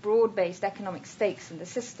broad-based economic stakes in the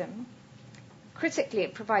system. Critically,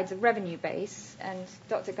 it provides a revenue base, and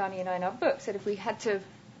Dr. Ghani and I in our book said if we had to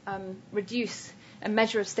reduce a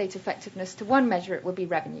measure of state effectiveness to one measure, it would be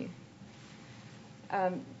revenue.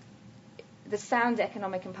 The sound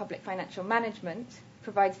economic and public financial management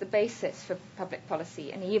provides the basis for public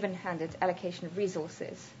policy and even-handed allocation of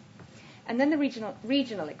resources. And then the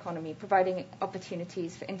regional economy, providing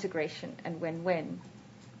opportunities for integration and win-win.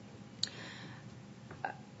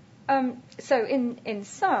 So in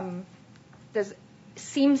sum, there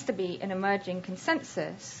seems to be an emerging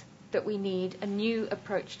consensus that we need a new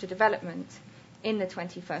approach to development in the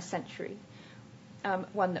 21st century,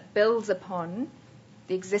 one that builds upon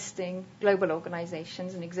the existing global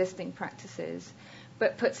organizations and existing practices,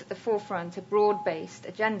 but puts at the forefront a broad-based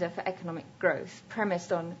agenda for economic growth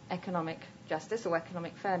premised on economic justice or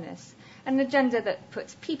economic fairness, and an agenda that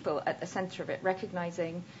puts people at the center of it,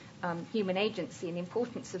 recognizing human agency and the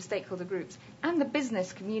importance of stakeholder groups and the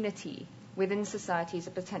business community within society as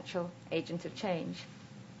a potential agent of change.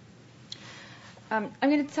 I'm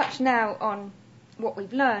going to touch now on what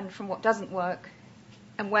we've learned from what doesn't work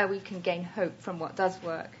and where we can gain hope from what does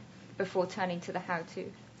work before turning to the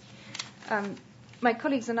how-to. My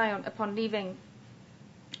colleagues and I, upon leaving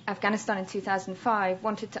Afghanistan in 2005,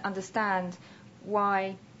 wanted to understand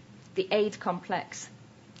why the aid complex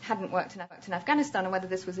hadn't worked in Afghanistan, and whether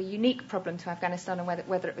this was a unique problem to Afghanistan, and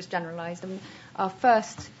whether it was generalized. And our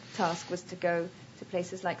first task was to go to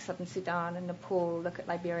places like southern Sudan and Nepal, look at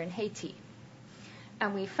Liberia and Haiti.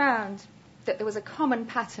 And we found that there was a common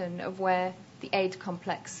pattern of where the aid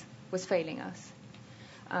complex was failing us.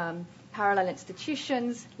 Parallel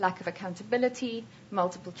institutions, lack of accountability,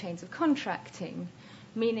 multiple chains of contracting,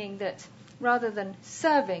 meaning that rather than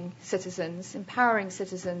serving citizens, empowering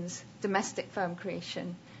citizens, domestic firm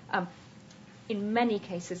creation, in many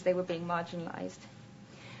cases they were being marginalized.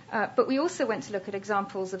 But we also went to look at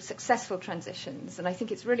examples of successful transitions, and I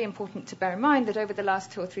think it's really important to bear in mind that over the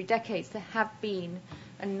last 2 or 3 decades there have been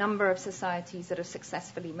a number of societies that have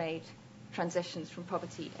successfully made transitions from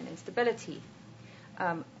poverty and instability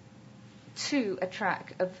to a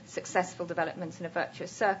track of successful development in a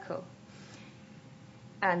virtuous circle.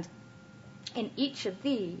 And in each of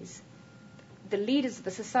these, the leaders of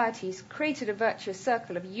the societies created a virtuous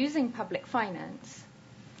circle of using public finance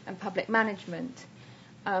and public management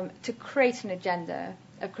to create an agenda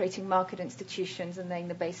of creating market institutions and laying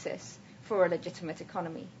the basis for a legitimate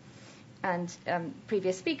economy. And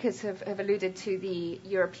previous speakers have alluded to the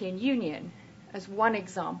European Union as one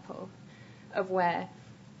example of where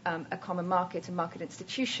a common market and market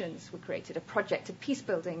institutions were created, a project of peace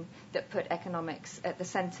building that put economics at the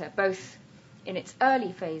center, both in its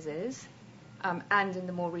early phases and in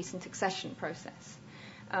the more recent accession process.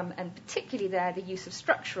 And particularly there, the use of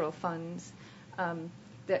structural funds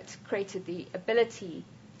that created the ability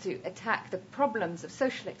to attack the problems of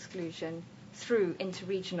social exclusion through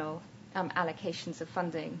interregional allocations of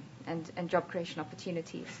funding and job creation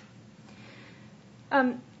opportunities.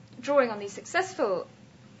 Drawing on these successful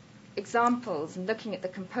examples and looking at the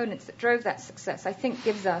components that drove that success, I think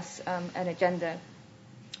gives us an agenda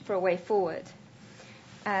for a way forward.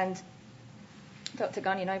 And Dr.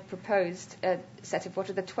 Ghani and I proposed a set of what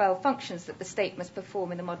are the 12 functions that the state must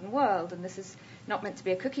perform in the modern world, and this is not meant to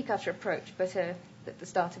be a cookie-cutter approach, but at the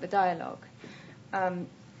start of a dialogue.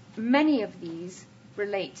 Many of these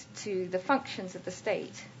relate to the functions of the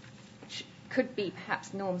state, which could be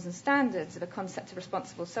perhaps norms and standards of a concept of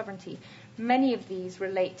responsible sovereignty. Many of these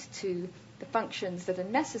relate to the functions that are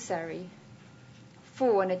necessary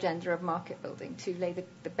for an agenda of market building to lay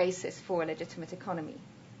the basis for a legitimate economy.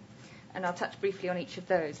 And I'll touch briefly on each of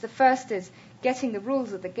those. The first is getting the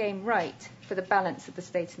rules of the game right for the balance of the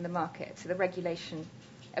state and the market, so the regulation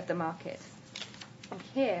of the market. And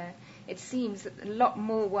here, it seems that a lot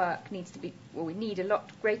more work needs to be, or we need a lot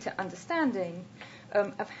greater understanding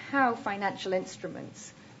of how financial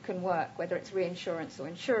instruments can work, whether it's reinsurance or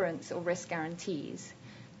insurance or risk guarantees,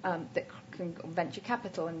 that can venture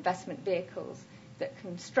capital, investment vehicles, that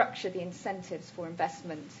can structure the incentives for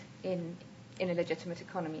investment in a legitimate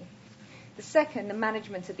economy. The second, the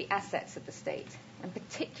management of the assets of the state. And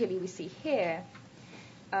particularly we see here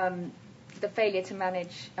the failure to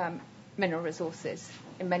manage mineral resources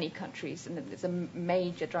in many countries, and it's a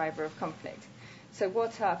major driver of conflict. So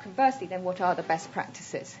conversely then, what are the best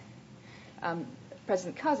practices?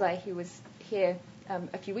 President Karzai, who was here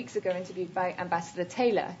a few weeks ago, interviewed by Ambassador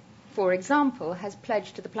Taylor, for example, has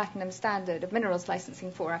pledged to the platinum standard of minerals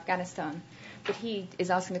licensing for Afghanistan. But he is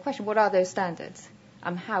asking the question, what are those standards?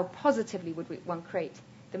 How positively would one create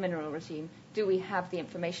the mineral regime? Do we have the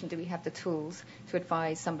information? Do we have the tools to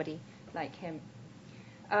advise somebody like him?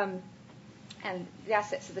 And the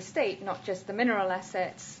assets of the state, not just the mineral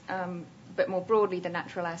assets, but more broadly the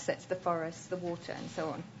natural assets, the forests, the water, and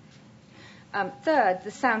so on. Third,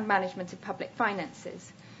 the sound management of public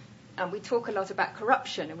finances. We talk a lot about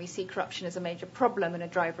corruption, and we see corruption as a major problem and a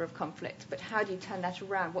driver of conflict. But how do you turn that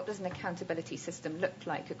around? What does an accountability system look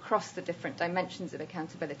like across the different dimensions of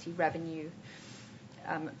accountability, revenue,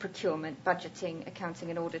 procurement, budgeting, accounting,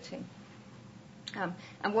 and auditing?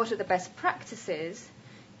 And what are the best practices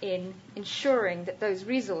in ensuring that those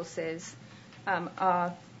resources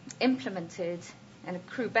are implemented and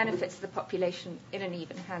accrue benefits to the population in an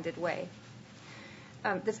even-handed way?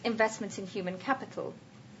 There's investment in human capital.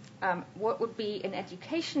 What would be an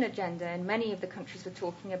education agenda in many of the countries we're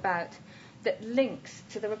talking about that links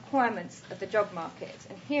to the requirements of the job market?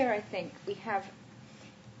 And here I think we have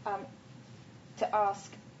to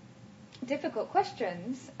ask difficult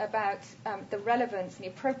questions about the relevance and the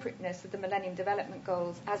appropriateness of the Millennium Development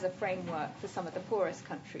Goals as a framework for some of the poorest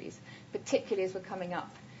countries, particularly as we're coming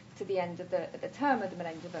up to the end of the term of the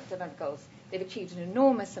Millennium Development Goals. They've achieved an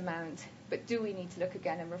enormous amount, but do we need to look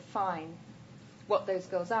again and refine what those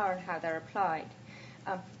goals are and how they're applied?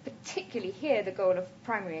 Particularly here, the goal of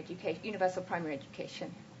primary education, universal primary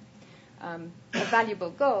education, a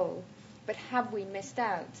valuable goal, but have we missed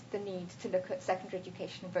out the need to look at secondary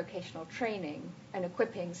education and vocational training and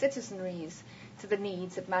equipping citizenries to the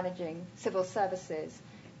needs of managing civil services,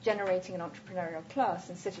 generating an entrepreneurial class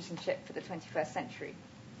and citizenship for the 21st century?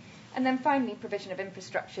 And then finally, provision of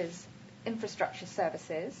infrastructure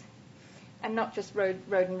services, and not just road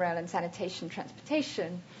and rail and sanitation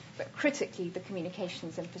transportation, but critically the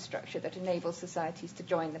communications infrastructure that enables societies to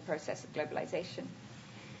join the process of globalization.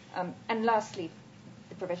 And lastly,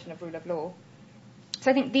 the provision of rule of law.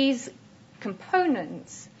 So I think these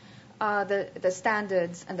components are the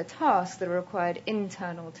standards and the tasks that are required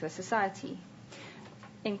internal to a society.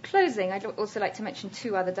 In closing, I'd also like to mention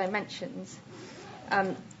two other dimensions.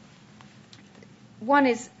 One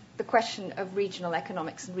is the question of regional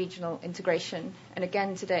economics and regional integration. And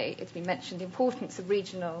again today, it's been mentioned the importance of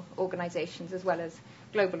regional organizations as well as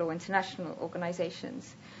global or international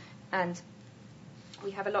organizations. And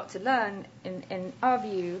we have a lot to learn, in our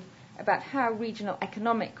view, about how regional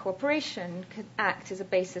economic cooperation could act as a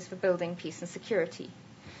basis for building peace and security.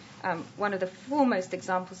 One of the foremost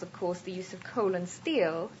examples, of course, the use of coal and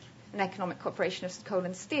steel, an economic cooperation of coal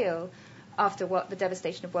and steel, after the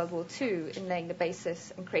devastation of World War II, in laying the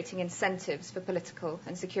basis and creating incentives for political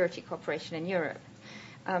and security cooperation in Europe.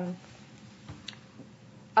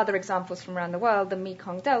 Other examples from around the world, the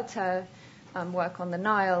Mekong Delta, work on the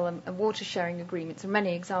Nile and water sharing agreements, and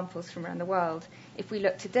many examples from around the world. If we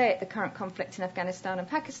look today at the current conflict in Afghanistan and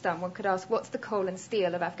Pakistan, one could ask, what's the coal and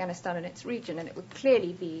steel of Afghanistan and its region? And it would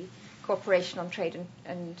clearly be cooperation on trade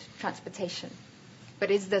and transportation. But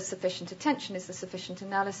is there sufficient attention, is there sufficient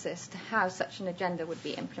analysis to how such an agenda would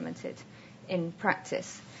be implemented in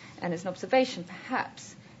practice? And as an observation,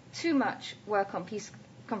 perhaps too much work on peace,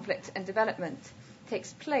 conflict and development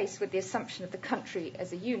takes place with the assumption of the country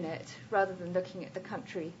as a unit rather than looking at the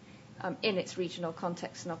country in its regional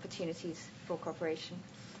context and opportunities for cooperation.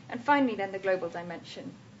 And finally, then, the global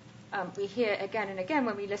dimension. We hear again and again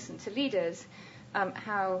when we listen to leaders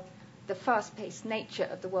how the fast-paced nature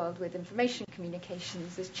of the world with information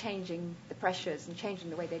communications is changing the pressures and changing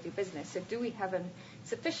the way they do business. So do we have a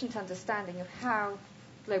sufficient understanding of how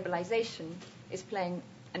globalization is playing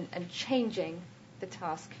and changing the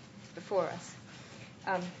task before us?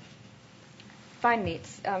 Finally,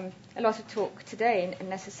 it's a lot of talk today and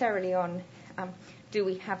necessarily on do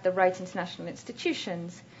we have the right international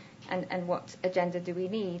institutions and what agenda do we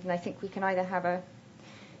need? And I think we can either have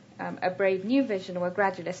a brave new vision or a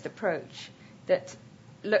gradualist approach that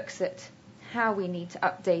looks at how we need to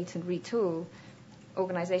update and retool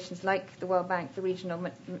organizations like the World Bank, the regional,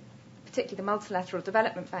 particularly the multilateral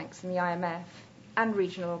development banks and the IMF, and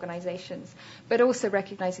regional organizations, but also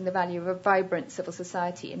recognizing the value of a vibrant civil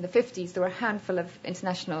society. In the 50s, there were a handful of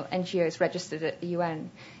international NGOs registered at the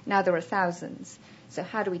UN. Now there are thousands. So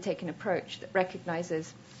how do we take an approach that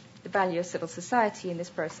recognizes the value of civil society in this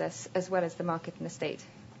process, as well as the market and the state?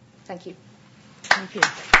 Thank you. Thank you.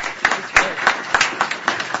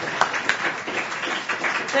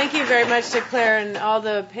 Thank you very much to Clare and all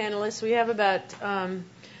the panelists. We have about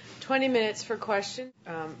 20 minutes for questions.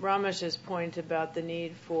 Ramesh's point about the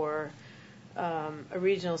need for a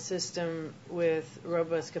regional system with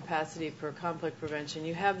robust capacity for conflict prevention.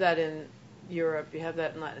 You have that in Europe, you have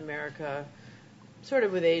that in Latin America, sort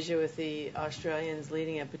of with Asia with the Australians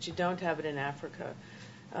leading it, but you don't have it in Africa.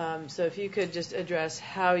 So if you could just address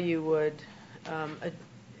how you would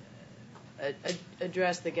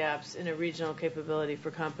address the gaps in a regional capability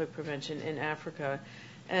for conflict prevention in Africa.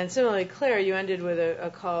 And similarly, Clare, you ended with a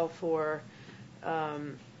call for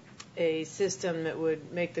a system that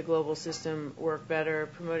would make the global system work better,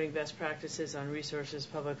 promoting best practices on resources,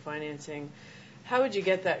 public financing. How would you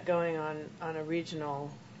get that going on a regional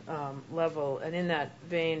level? And in that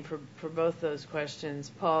vein, for both those questions,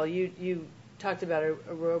 Paul, you talked about a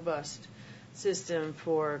robust system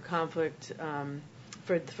for conflict,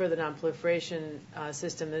 for the non-proliferation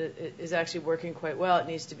system that is actually working quite well. It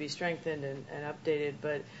needs to be strengthened and updated.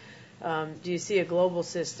 But do you see a global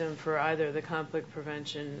system for either the conflict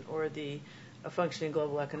prevention or a functioning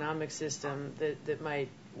global economic system that might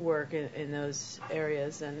work in those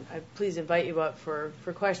areas? And I please invite you up for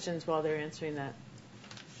questions while they're answering that.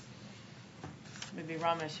 Maybe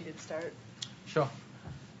Ramesh, you could start. Sure.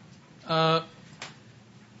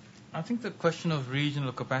 I think the question of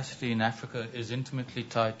regional capacity in Africa is intimately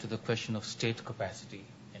tied to the question of state capacity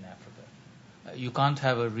in Africa. You can't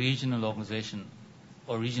have a regional organization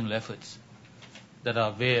or regional efforts that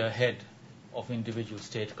are way ahead of individual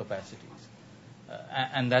state capacities.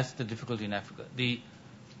 And that's the difficulty in Africa. The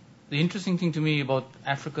interesting thing to me about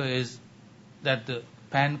Africa is that the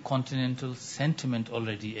pan-continental sentiment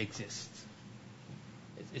already exists.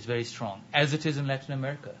 It's very strong, as it is in Latin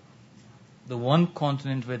America. The one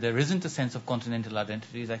continent where there isn't a sense of continental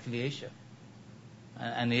identity is actually Asia.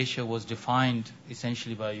 And Asia was defined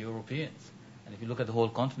essentially by Europeans. And if you look at the whole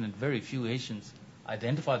continent, very few Asians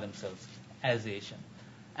identify themselves as Asian.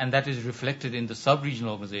 And that is reflected in the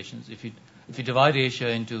sub-regional organizations. If you divide Asia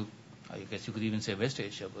into, I guess you could even say West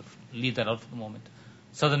Asia, but leave that out for the moment,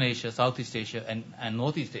 Southern Asia, Southeast Asia, and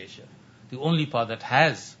Northeast Asia, the only part that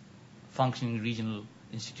has functioning regional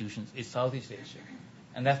institutions is Southeast Asia.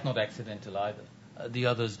 And that's not accidental either. The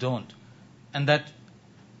others don't. And that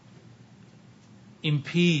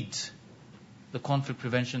impedes the conflict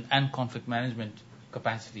prevention and conflict management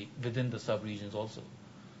capacity within the sub-regions also.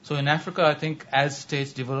 So in Africa, I think as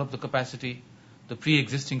states develop the capacity, the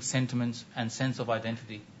pre-existing sentiments and sense of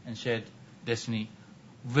identity and shared destiny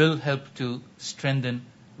will help to strengthen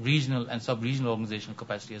regional and sub-regional organizational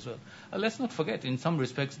capacity as well. Let's not forget, in some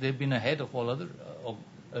respects, they've been ahead of all other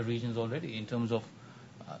regions already in terms of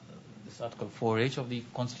this Article 4H of the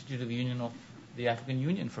Constitutive Union of the African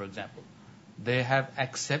Union, for example. They have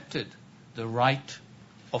accepted the right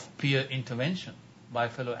of peer intervention by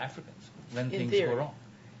fellow Africans when things go wrong.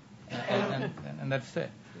 And that's there.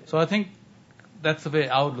 So I think that's the way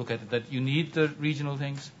I would look at it, that you need the regional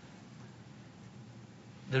things.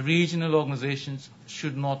 The regional organizations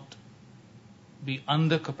should not be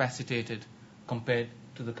undercapacitated compared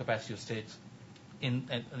to the capacity of states in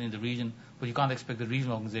the region, but you can't expect the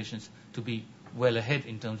regional organizations to be well ahead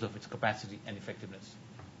in terms of its capacity and effectiveness.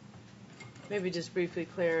 Maybe just briefly,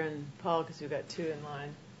 Claire and Paul, because we've got two in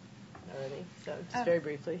line already. So just very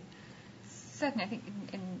briefly. Certainly, I think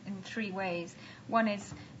in three ways. One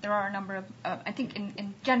is there are a number of, I think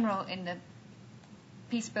in general, in the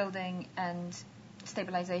peace building and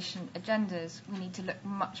stabilization agendas, we need to look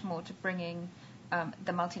much more to bringing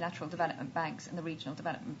the multilateral development banks and the regional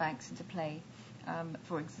development banks into play.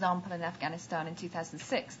 For example, in Afghanistan in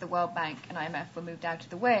 2006, the World Bank and IMF were moved out of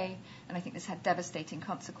the way, and I think this had devastating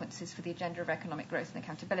consequences for the agenda of economic growth and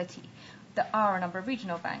accountability. There are a number of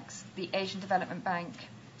regional banks, the Asian Development Bank,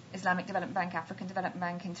 Islamic Development Bank, African Development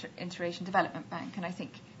Bank, Inter-Asian Development Bank, and I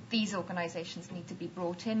think these organizations need to be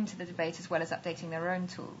brought into the debate as well as updating their own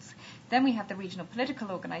tools. Then we have the regional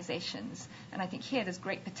political organizations, and I think here there's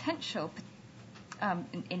great potential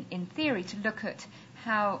in theory to look at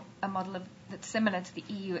how a model that's similar to the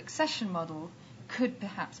EU accession model could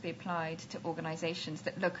perhaps be applied to organizations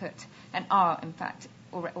that look at, and are in fact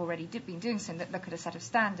already been doing so, that look at a set of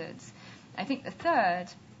standards. I think the third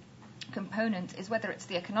component is whether it's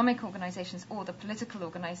the economic organizations or the political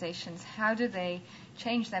organizations, how do they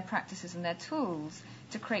change their practices and their tools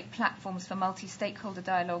to create platforms for multi-stakeholder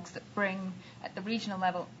dialogues that bring, at the regional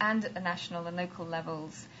level and at the national and local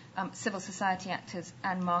levels, civil society actors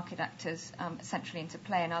and market actors essentially into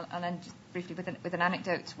play. And I'll end just briefly with an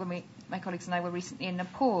anecdote. When my colleagues and I were recently in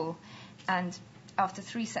Nepal, and after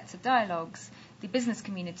 3 sets of dialogues, the business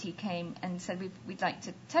community came and said, we'd like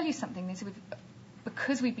to tell you something. They said,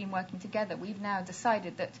 because we've been working together, we've now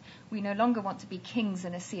decided that we no longer want to be kings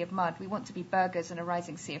in a sea of mud. We want to be burghers in a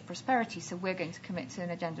rising sea of prosperity, so we're going to commit to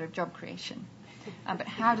an agenda of job creation. But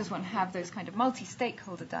how does one have those kind of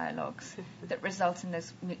multi-stakeholder dialogues that result in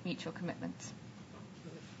those mutual commitments?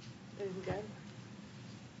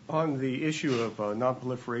 On the issue of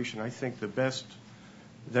nonproliferation, I think the best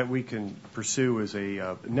that we can pursue is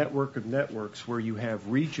a network of networks where you have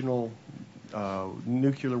regional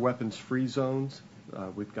nuclear weapons-free zones.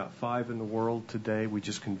 We've got 5 in the world today. We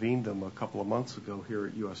just convened them a couple of months ago here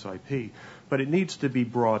at USIP. But it needs to be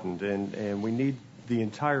broadened, and we need the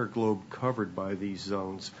entire globe covered by these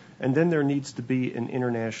zones. And then there needs to be an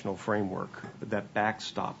international framework that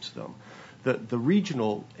backstops them. The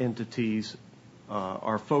regional entities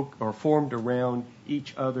are formed around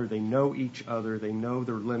each other. They know each other. They know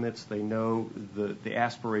their limits. They know the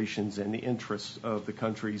aspirations and the interests of the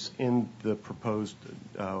countries in the proposed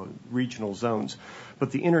regional zones.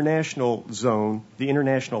 But the international zone, the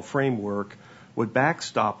international framework, would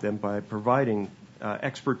backstop them by providing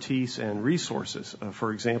expertise and resources.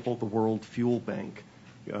 For example, the World Fuel Bank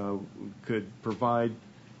could provide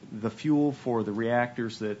the fuel for the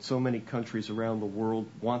reactors that so many countries around the world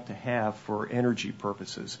want to have for energy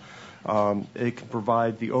purposes. It can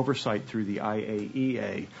provide the oversight through the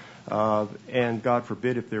IAEA. And God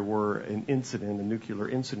forbid if there were an incident, a nuclear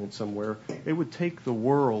incident somewhere, it would take the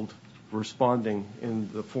world responding in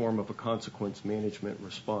the form of a consequence management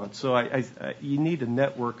response. So you need a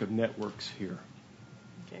network of networks here.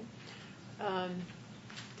 Okay.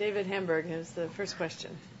 David Hamburg has the first question.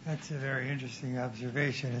 That's a very interesting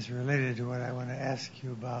observation. It's related to what I want to ask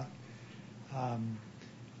you about.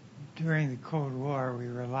 During the Cold War, we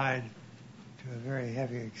relied to a very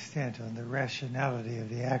heavy extent on the rationality of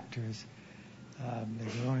the actors. They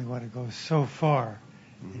would only want to go so far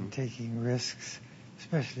in taking risks,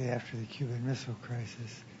 especially after the Cuban Missile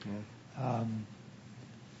Crisis. Yeah.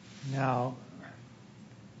 Now,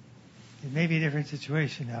 it may be a different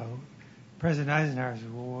situation now. President Eisenhower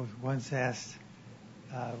was once asked,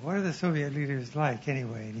 what are the Soviet leaders like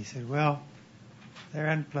anyway? And he said, well, they're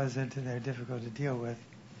unpleasant and they're difficult to deal with,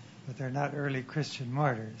 but they're not early Christian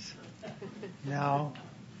martyrs. Now,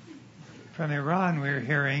 from Iran, we're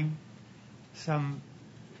hearing some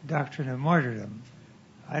doctrine of martyrdom.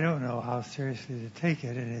 I don't know how seriously to take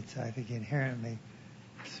it, and it's, I think, inherently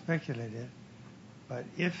speculative. But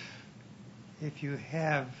if you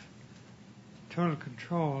have total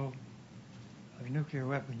control a nuclear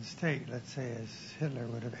weapons state, let's say as Hitler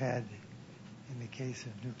would have had in the case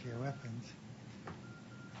of nuclear weapons,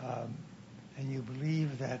 and you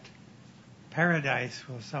believe that paradise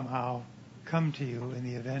will somehow come to you in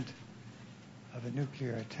the event of a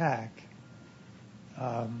nuclear attack,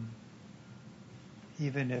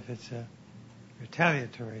 even if it's a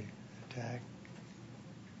retaliatory attack,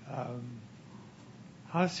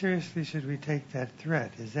 how seriously should we take that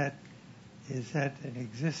threat? Is that an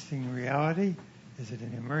existing reality? Is it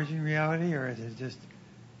an emerging reality, or is it just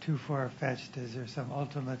too far-fetched? Is there some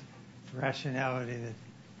ultimate rationality that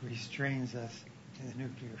restrains us in the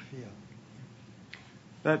nuclear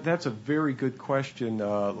field? That's a very good question.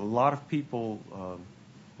 A lot of people,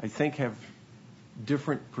 I think, have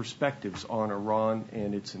different perspectives on Iran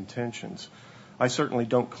and its intentions. I certainly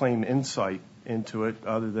don't claim insight into it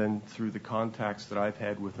other than through the contacts that I've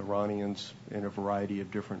had with Iranians in a variety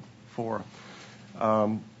of different fora.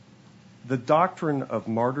 The doctrine of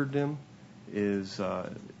martyrdom is,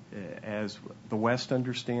 as the West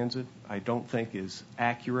understands it, I don't think is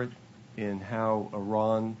accurate in how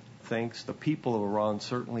Iran thinks. The people of Iran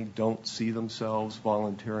certainly don't see themselves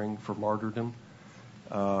volunteering for martyrdom.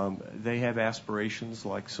 They have aspirations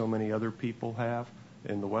like so many other people have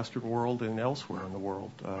in the Western world and elsewhere in the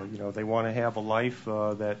world. They want to have a life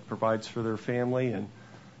that provides for their family and,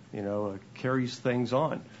 carries things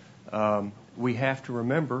on. We have to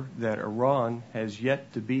remember that Iran has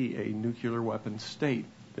yet to be a nuclear weapons state.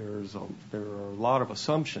 There are a lot of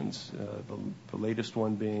assumptions, the latest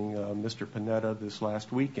one being Mr. Panetta this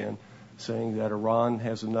last weekend, saying that Iran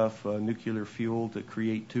has enough nuclear fuel to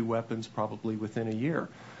create 2 weapons probably within a year.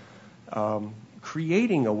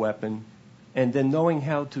 Creating a weapon and then knowing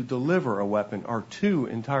how to deliver a weapon are 2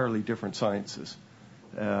 entirely different sciences.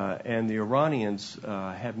 And the Iranians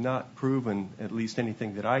have not proven, at least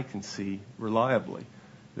anything that I can see reliably,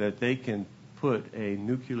 that they can put a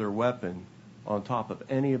nuclear weapon on top of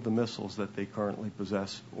any of the missiles that they currently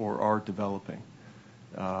possess or are developing.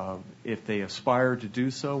 If they aspire to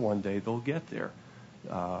do so, one day they'll get there.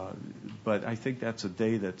 But I think that's a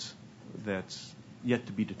day that's yet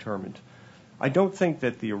to be determined. I don't think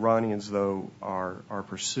that the Iranians, though, are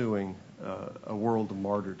pursuing a world of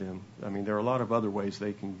martyrdom. I mean, there are a lot of other ways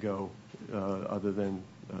they can go other than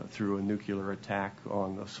through a nuclear attack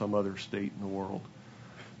on some other state in the world.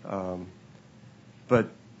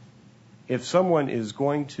 But if someone is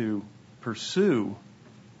going to pursue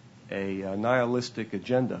a nihilistic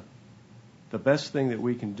agenda, the best thing that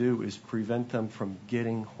we can do is prevent them from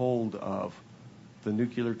getting hold of the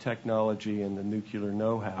nuclear technology and the nuclear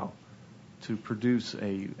know-how to produce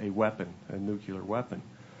a weapon, a nuclear weapon.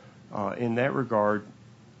 In that regard,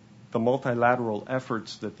 the multilateral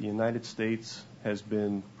efforts that the United States has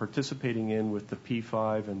been participating in with the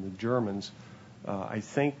P5 and the Germans, I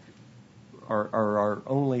think, are our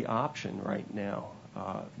only option right now.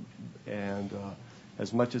 And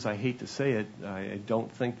as much as I hate to say it, I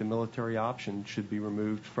don't think the military option should be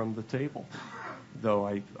removed from the table, though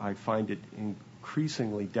I find it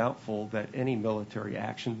increasingly doubtful that any military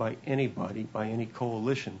action by anybody, by any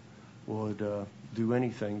coalition, would do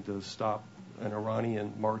anything to stop an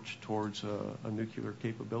Iranian march towards a nuclear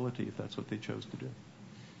capability if that's what they chose to do.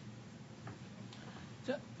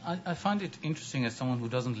 I find it interesting as someone who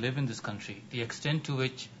doesn't live in this country, the extent to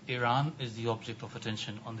which Iran is the object of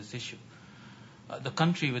attention on this issue. The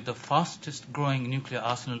country with the fastest growing nuclear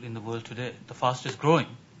arsenal in the world today, the fastest growing,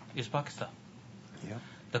 is Pakistan. Yeah.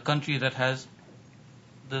 The country that has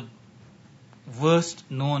the worst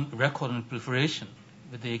known record on proliferation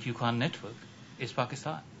with the AQ Khan network is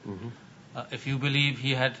Pakistan. Mm-hmm. If you believe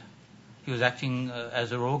he was acting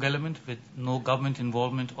as a rogue element with no government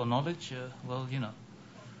involvement or knowledge,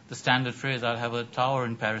 the standard phrase, I'll have a tower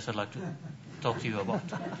in Paris I'd like to talk to you about.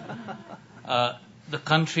 The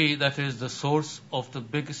country that is the source of the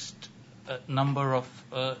biggest number of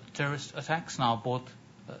terrorist attacks now, both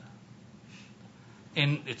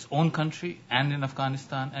in its own country and in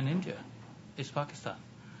Afghanistan and India, is Pakistan.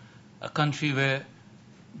 A country where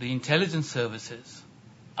the intelligence services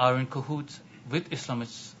are in cahoots with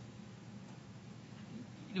Islamists.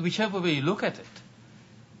 Whichever way you look at it,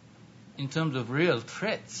 in terms of real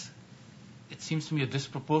threats, it seems to me a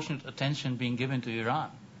disproportionate attention being given to Iran,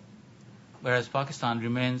 whereas Pakistan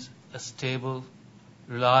remains a stable,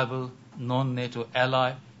 reliable, non-NATO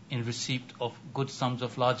ally in receipt of good sums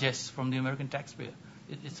of largesse from the American taxpayer.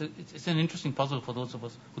 It's an interesting puzzle for those of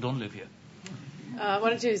us who don't live here. Why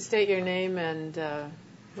don't you state your name and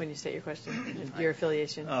when you state your question, your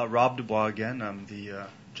affiliation. Rob Dubois again. I'm the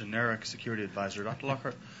generic security advisor. Dr.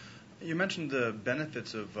 Lockhart, You mentioned the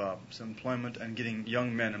benefits of employment and getting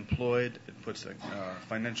young men employed. It puts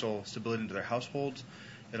financial stability into their households.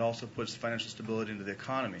 It also puts financial stability into the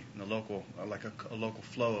economy, in the local, like a local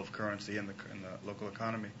flow of currency in the local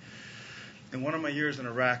economy. In one of my years in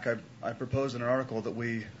Iraq, I proposed in an article that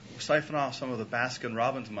we siphon off some of the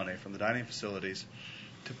Baskin-Robbins money from the dining facilities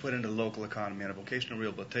to put into the local economy and a vocational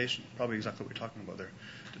rehabilitation, probably exactly what we're talking about there,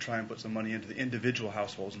 to try and put some money into the individual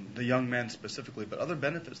households and the young men specifically. But other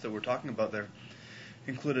benefits that we're talking about there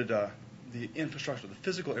included the infrastructure, the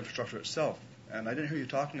physical infrastructure itself. And I didn't hear you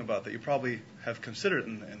talking about that. You probably have considered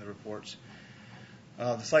in the reports.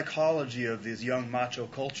 The psychology of these young macho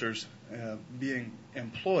cultures being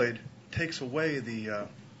employed takes away the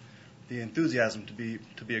enthusiasm to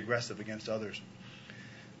be aggressive against others.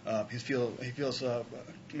 He feels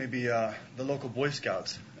maybe the local Boy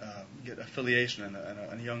Scouts get affiliation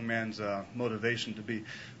and a young man's motivation to be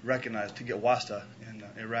recognized, to get wasta in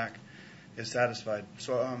Iraq is satisfied.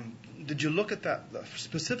 So did you look at that?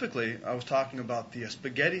 Specifically, I was talking about the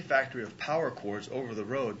spaghetti factory of power cords over the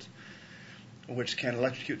roads, which can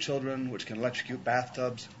electrocute children, which can electrocute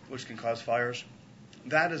bathtubs, which can cause fires.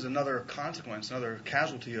 That is another consequence, another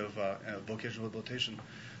casualty of vocational rehabilitation.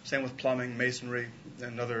 Same with plumbing, masonry,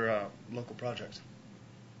 and other local projects.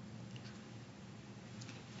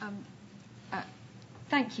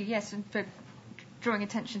 Thank you. Yes, and for drawing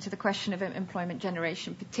attention to the question of employment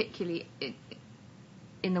generation, particularly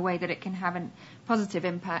in the way that it can have a positive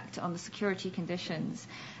impact on the security conditions.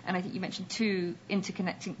 And I think you mentioned two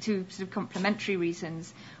sort of complementary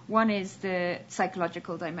reasons. One is the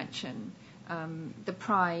psychological dimension, the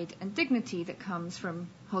pride and dignity that comes from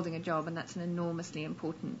holding a job, and that's an enormously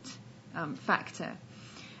important factor.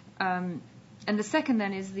 And the second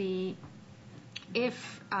then is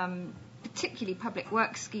if particularly public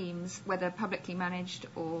work schemes, whether publicly managed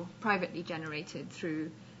or privately generated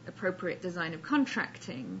through appropriate design of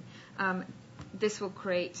contracting, this will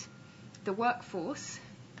create the workforce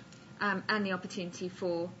and the opportunity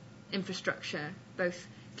for infrastructure, both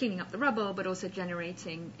cleaning up the rubble but also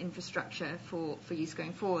generating infrastructure for use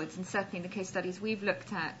going forwards. And certainly in the case studies we've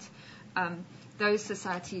looked at, those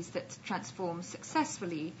societies that transform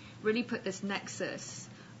successfully really put this nexus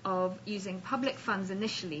of using public funds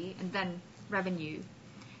initially and then revenue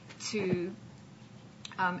to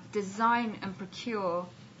design and procure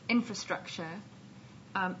infrastructure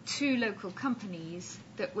to local companies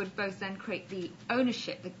that would both then create the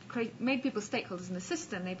ownership, made people stakeholders in the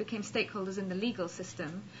system, they became stakeholders in the legal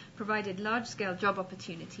system, provided large-scale job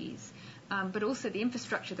opportunities, but also the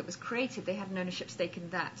infrastructure that was created, they had an ownership stake in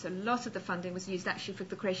that. So a lot of the funding was used actually for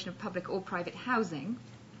the creation of public or private housing,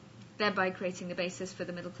 thereby creating the basis for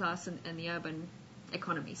the middle class and the urban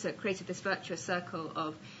economy. So it created this virtuous circle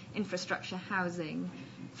of infrastructure, housing,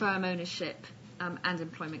 firm ownership, and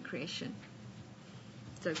employment creation.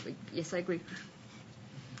 So, yes, I agree.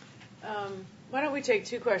 Why don't we take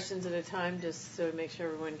two questions at a time, just so we make sure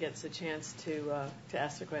everyone gets a chance to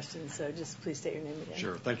ask the questions. So just please state your name again.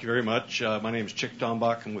 Sure. Thank you very much. My name is Chick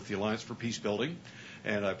Dombach. I'm with the Alliance for Peace Building.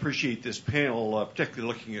 And I appreciate this panel, particularly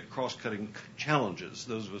looking at cross-cutting challenges.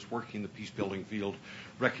 Those of us working in the peace-building field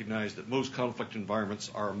recognize that most conflict environments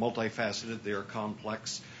are multifaceted, they are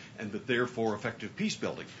complex, and that therefore effective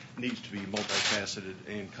peace-building needs to be multifaceted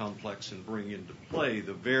and complex and bring into play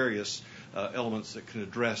the various elements that can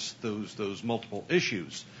address those multiple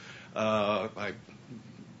issues. Michael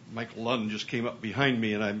Lund just came up behind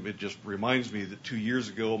me, and it just reminds me that 2 years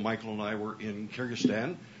ago, Michael and I were in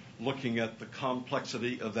Kyrgyzstan, looking at the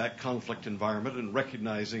complexity of that conflict environment and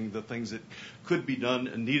recognizing the things that could be done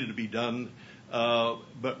and needed to be done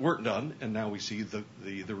but weren't done, and now we see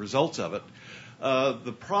the results of it.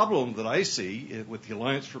 The problem that I see with the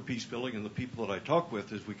Alliance for Peace Building and the people that I talk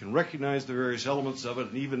with is we can recognize the various elements of it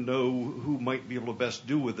and even know who might be able to best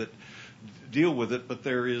deal with it, but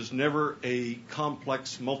there is never a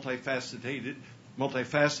complex, multifaceted,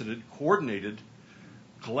 coordinated,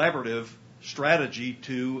 collaborative strategy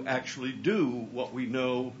to actually do what we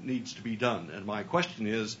know needs to be done. And my question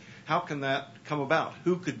is, how can that come about?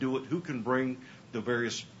 Who could do it? Who can bring the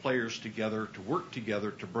various players together to work together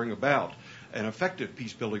to bring about an effective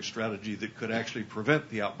peace-building strategy that could actually prevent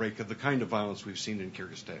the outbreak of the kind of violence we've seen in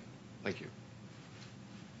Kyrgyzstan? Thank you.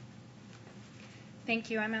 Thank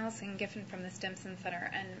you. I'm Allison Giffen from the Stimson Center,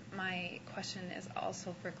 and my question is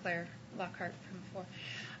also for Clare Lockhart from before.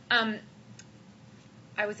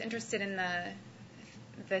 I was interested in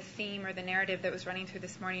the theme or the narrative that was running through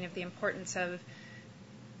this morning of the importance of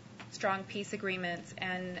strong peace agreements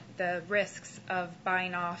and the risks of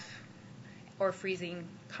buying off or freezing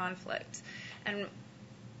conflict. And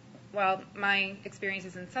while my experience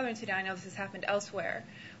is in southern Sudan, I know this has happened elsewhere,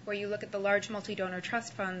 where you look at the large multi-donor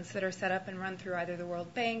trust funds that are set up and run through either the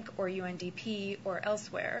World Bank or UNDP or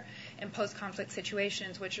elsewhere in post-conflict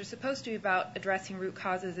situations, which are supposed to be about addressing root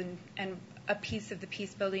causes and a piece of the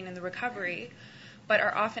peace building and the recovery, but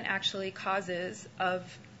are often actually causes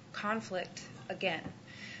of conflict again.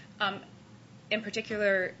 In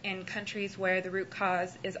particular, in countries where the root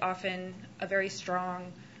cause is often a very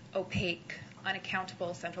strong, opaque,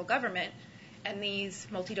 unaccountable central government, and these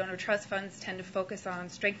multi-donor trust funds tend to focus on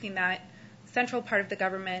strengthening that central part of the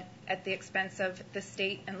government at the expense of the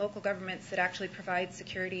state and local governments that actually provide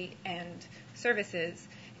security and services,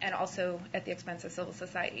 and also at the expense of civil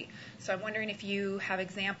society. So I'm wondering if you have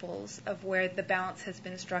examples of where the balance has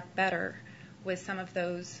been struck better with some of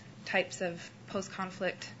those types of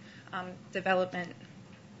post-conflict development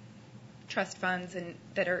trust funds and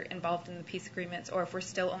that are involved in the peace agreements, or if we're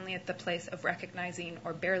still only at the place of recognizing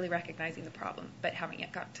or barely recognizing the problem but haven't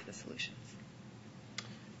yet got to the solutions.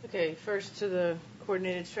 Okay, first to the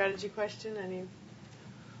coordinated strategy question. Any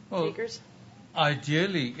takers?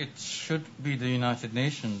 Ideally, it should be the United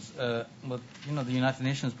Nations, but the United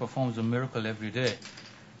Nations performs a miracle every day.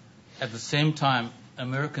 At the same time,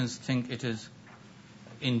 Americans think it is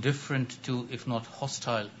indifferent to, if not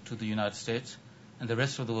hostile to, the United States, and the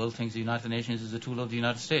rest of the world thinks the United Nations is a tool of the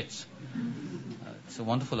United States. It's a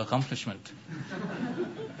wonderful accomplishment.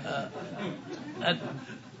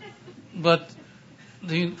 But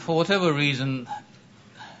for whatever reason,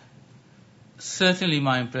 certainly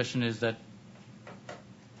my impression is that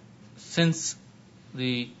since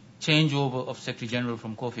the changeover of Secretary General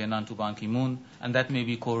from Kofi Annan to Ban Ki-moon, and that may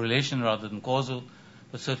be correlation rather than causal,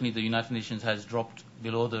 but certainly the United Nations has dropped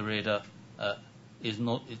below the radar,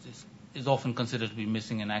 is often considered to be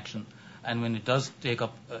missing in action. And when it does take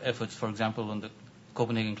up efforts, for example, on the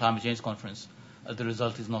Copenhagen Climate Change Conference, the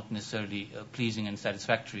result is not necessarily pleasing and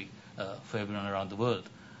satisfactory for everyone around the world.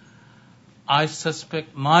 I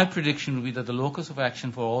suspect my prediction will be that the locus of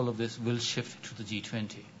action for all of this will shift to the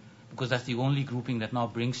G20, because that's the only grouping that now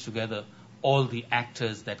brings together all the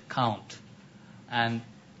actors that count. And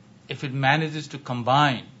if it manages to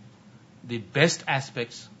combine the best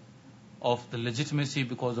aspects of the legitimacy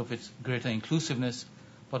because of its greater inclusiveness,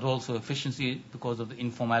 but also efficiency because of the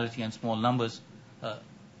informality and small numbers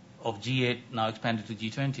of G8 now expanded to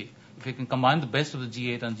G20, if it can combine the best of the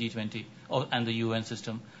G8 and G20 and the UN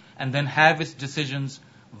system, and then have its decisions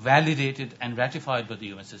validated and ratified by the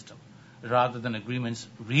UN system, rather than agreements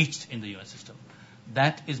reached in the UN system,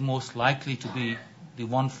 that is most likely to be the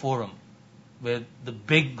one forum where the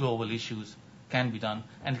big global issues can be done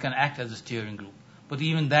and can act as a steering group. But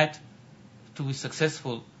even that, to be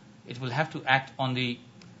successful, it will have to act on the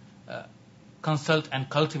consult and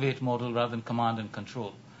cultivate model rather than command and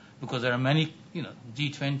control. Because there are many,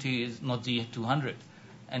 G20 is not G200,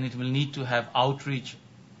 and it will need to have outreach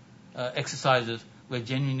exercises where it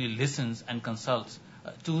genuinely listens and consults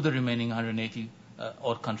to the remaining 180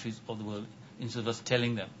 odd countries of the world instead of just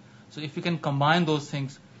telling them. So if we can combine those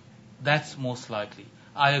things, that's most likely.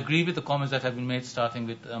 I agree with the comments that have been made, starting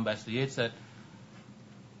with Ambassador Yates, that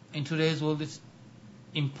in today's world it's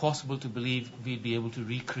impossible to believe we'd be able to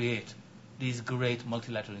recreate these great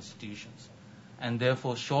multilateral institutions. And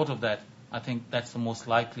therefore, short of that, I think that's the most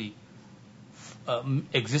likely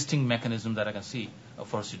existing mechanism that I can see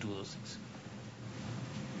for us to do those things.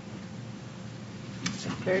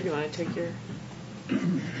 Claire, do you want to take your...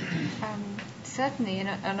 Certainly,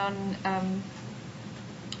 and on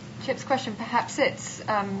Chip's question, perhaps it's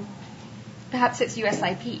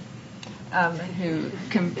USIP who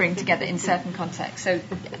can bring together in certain contexts. So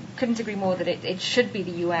couldn't agree more that it should be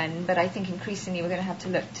the UN, but I think increasingly we're going to have to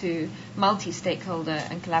look to multi-stakeholder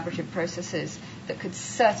and collaborative processes that could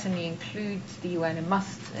certainly include the UN and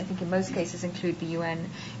must, I think in most cases, include the UN,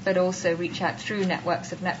 but also reach out through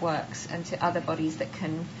networks of networks and to other bodies that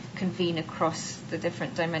can convene across the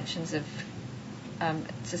different dimensions of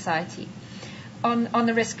society. On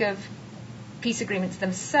the risk of peace agreements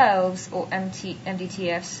themselves or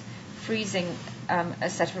MDTFs freezing a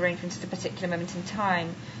set of arrangements at a particular moment in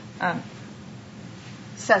time,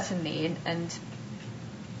 certainly, and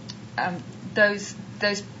those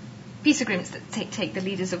peace agreements that take the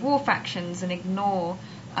leaders of war factions and ignore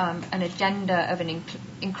an agenda of an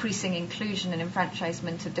increasing inclusion and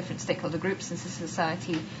enfranchisement of different stakeholder groups in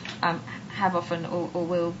society have often or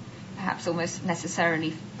will perhaps almost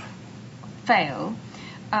necessarily fail.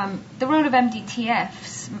 The role of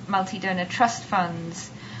MDTFs, multi-donor trust funds,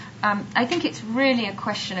 I think it's really a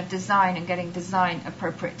question of design and getting design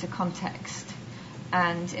appropriate to context.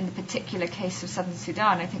 And in the particular case of Southern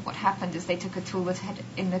Sudan, I think what happened is they took a tool that had,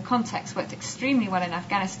 in the context, worked extremely well in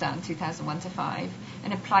Afghanistan 2001-5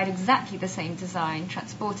 and applied exactly the same design,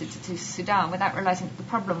 transported to Sudan without realizing that the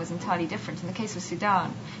problem was entirely different. In the case of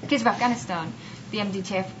Sudan, in the case of Afghanistan, the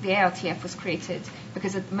MDTF, the ALTF was created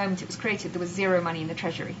because at the moment it was created, there was zero money in the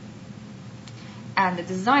treasury. And the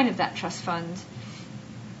design of that trust fund,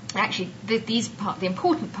 actually, the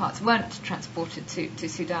important parts weren't transported to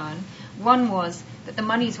Sudan. One was that the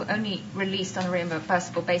monies were only released on a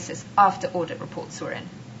reimbursable basis after audit reports were in,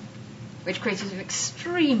 which created an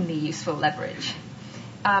extremely useful leverage.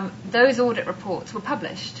 Those audit reports were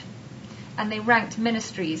published, and they ranked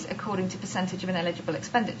ministries according to percentage of ineligible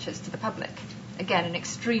expenditures to the public. Again, an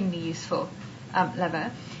extremely useful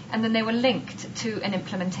lever. And then they were linked to an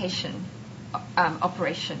implementation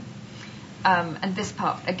operation. And this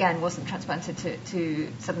part, again, wasn't transplanted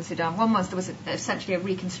to Southern Sudan. One was there was essentially a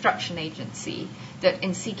reconstruction agency that,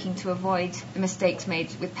 in seeking to avoid the mistakes made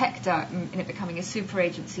with PECDA in it becoming a super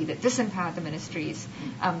agency that disempowered the ministries,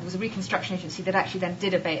 there was a reconstruction agency that actually then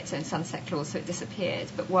did obey its own sunset clause, so it disappeared.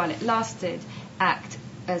 But while it lasted, act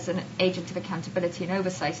as an agent of accountability and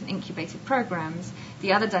oversight and incubated programs.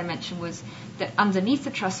 The other dimension was that underneath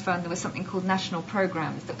the trust fund there was something called national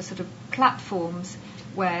programs that were sort of platforms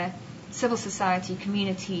where civil society,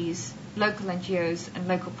 communities, local NGOs and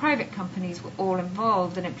local private companies were all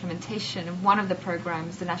involved in implementation. And one of the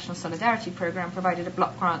programs, the National Solidarity Program, provided a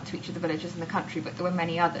block grant to each of the villages in the country, but there were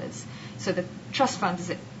many others. So the trust fund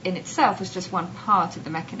in itself was just one part of the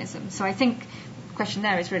mechanism. So I think the question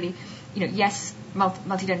there is really, yes,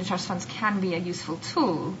 multi-donor trust funds can be a useful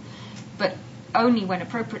tool, but only when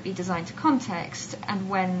appropriately designed to context and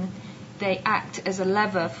when they act as a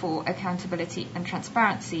lever for accountability and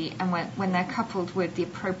transparency, and when they're coupled with the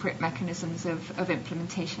appropriate mechanisms of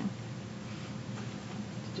implementation.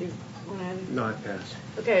 Did you want to add? No, I passed.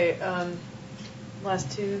 Okay,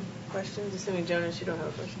 last two questions, assuming, Jonas, you don't have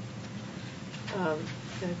a question.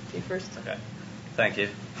 You first. Okay, thank you.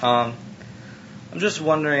 I'm just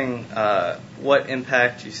wondering what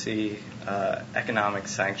impact you see economic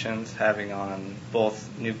sanctions having on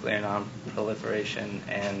both nuclear non-proliferation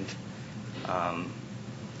and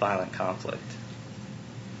violent conflict.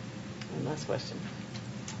 And last question.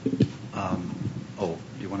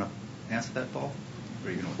 You want to answer that, Paul? Or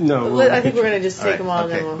are you gonna... No. I think we're going to just take them all.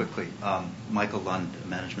 Okay, and then quickly. Michael Lund,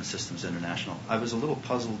 Management Systems International. I was a little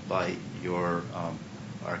puzzled by your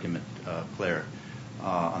argument, Claire.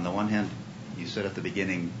 On the one hand, you said at the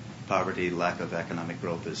beginning, poverty, lack of economic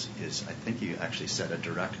growth is I think you actually said, a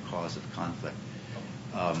direct cause of conflict,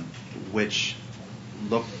 which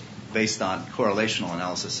look based on correlational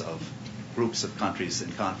analysis of groups of countries in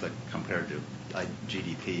conflict compared to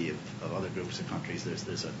GDP of other groups of countries.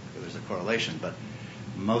 There's a correlation, but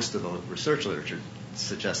most of the research literature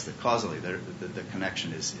suggests that causally the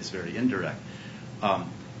connection is very indirect.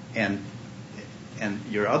 And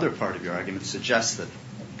your other part of your argument suggests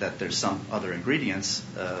that there's some other ingredients,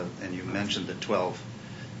 and you mentioned the 12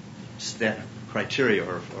 criteria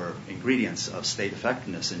or ingredients of state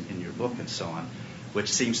effectiveness in your book and so on, which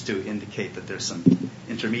seems to indicate that there's some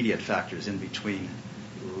intermediate factors in between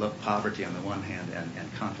poverty on the one hand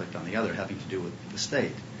and conflict on the other having to do with the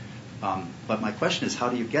state. But my question is, how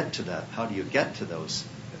do you get to that? How do you get to those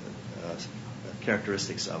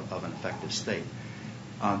characteristics of an effective state?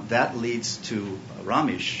 That leads to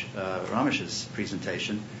Ramesh's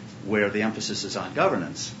presentation, where the emphasis is on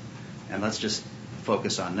governance. And let's just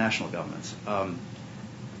focus on national governments.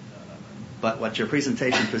 But what your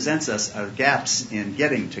presentation presents us are gaps in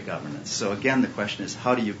getting to governance. So again, the question is,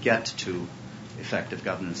 how do you get to effective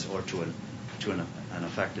governance or to an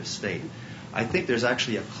effective state? I think there's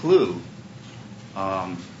actually a clue.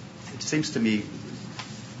 It seems to me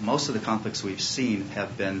most of the conflicts we've seen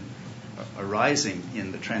have been arising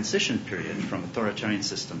in the transition period from authoritarian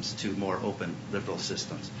systems to more open liberal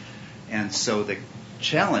systems. And so the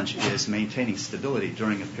challenge is maintaining stability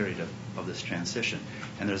during a period of this transition.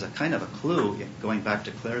 And there's a kind of a clue, going back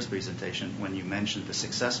to Claire's presentation, when you mentioned the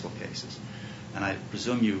successful cases. And I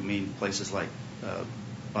presume you mean places like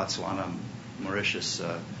Botswana, Mauritius,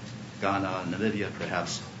 Ghana, Namibia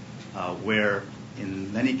perhaps, where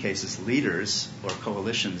in many cases leaders or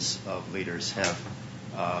coalitions of leaders have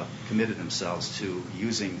committed themselves to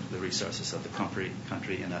using the resources of the country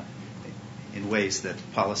in ways that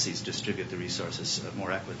policies distribute the resources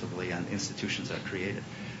more equitably and institutions are created.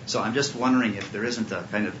 So I'm just wondering if there isn't a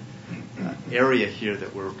kind of area here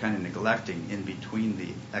that we're kind of neglecting in between the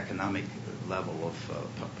economic level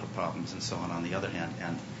of problems and so on the other hand,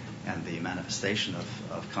 and the manifestation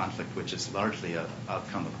of conflict, which is largely an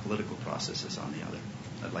outcome of political processes on the other.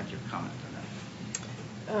 I'd like your comment on that.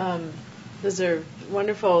 Those are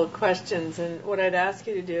wonderful questions, and what I'd ask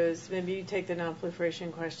you to do is maybe you take the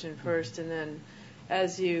non-proliferation question first, and then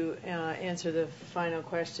as you answer the final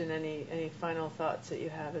question, any final thoughts that you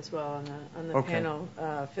have as well on the panel,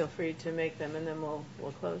 feel free to make them, and then we'll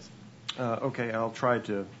close. Okay, I'll try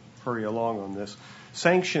to hurry along on this.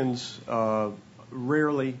 Sanctions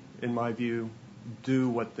rarely, in my view, do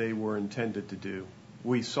what they were intended to do.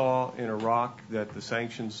 We saw in Iraq that the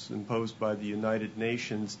sanctions imposed by the United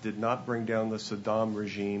Nations did not bring down the Saddam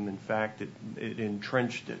regime. In fact, it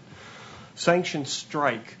entrenched it. Sanctions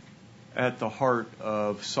strike at the heart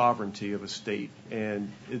of sovereignty of a state,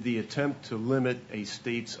 and the attempt to limit a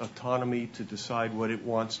state's autonomy to decide what it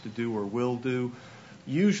wants to do or will do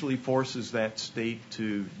usually forces that state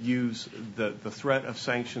to use the threat of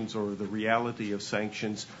sanctions or the reality of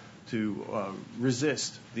sanctions to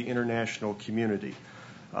resist the international community.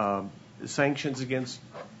 Sanctions against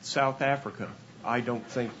South Africa, I don't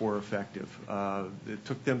think were effective. It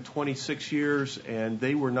took them 26 years, and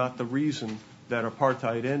they were not the reason that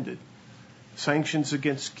apartheid ended. Sanctions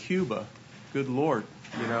against Cuba, good Lord,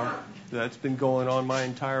 that's been going on my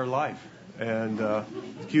entire life. And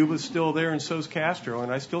Cuba's still there, and so's Castro,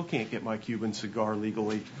 and I still can't get my Cuban cigar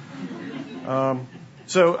legally.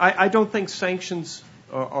 So I don't think sanctions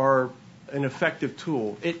are an effective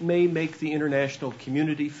tool. It may make the international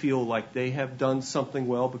community feel like they have done something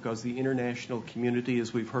well, because the international community,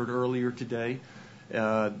 as we've heard earlier today,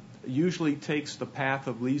 usually takes the path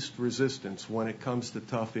of least resistance when it comes to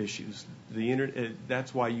tough issues.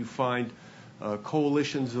 That's why you find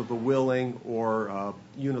coalitions of the willing or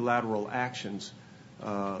unilateral actions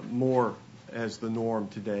more as the norm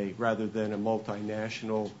today, rather than a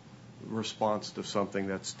multinational response to something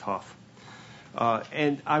that's tough.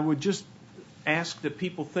 And I would just ask that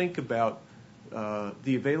people think about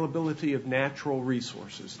the availability of natural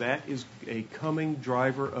resources. That is a coming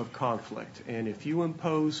driver of conflict. And if you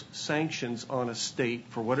impose sanctions on a state,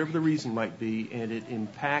 for whatever the reason might be, and it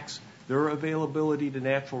impacts their availability to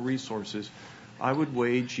natural resources, I would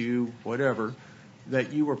wage you whatever,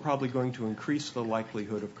 that you are probably going to increase the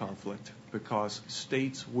likelihood of conflict, because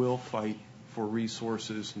states will fight for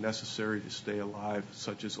resources necessary to stay alive,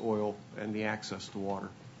 such as oil and the access to water.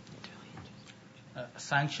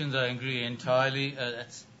 Sanctions, I agree entirely.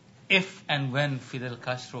 That's if and when Fidel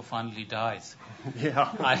Castro finally dies.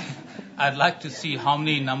 Yeah. I'd like to see how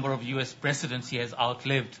many number of U.S. presidents he has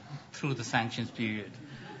outlived through the sanctions period.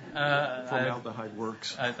 Formaldehyde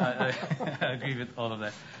works. I agree with all of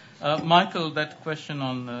that. Michael, that question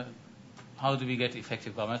on how do we get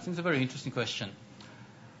effective government, I think it's a very interesting question.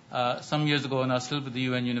 Some years ago, when I was still with the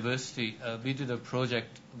UN University, we did a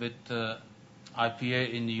project with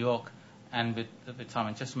IPA in New York, and with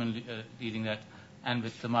Simon Chesterman leading that, and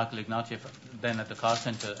with Michael Ignatieff, then at the Carr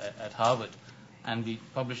Center at Harvard. And we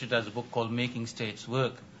published it as a book called Making States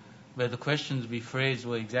Work, where the questions we phrased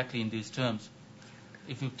were exactly in these terms.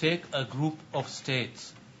 If you take a group of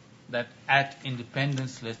states that at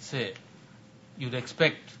independence, let's say, you'd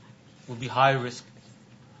expect would be high risk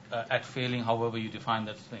at failing, however you define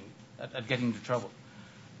that thing, at getting into trouble.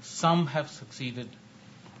 Some have succeeded,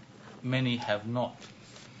 many have not.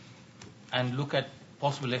 And look at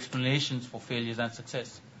possible explanations for failures and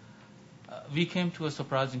success. We came to a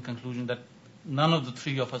surprising conclusion that none of the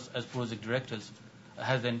three of us as project directors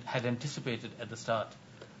had anticipated at the start.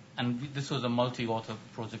 And this was a multi-author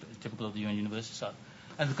project, typical of the UN University start.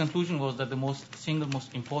 And the conclusion was that the single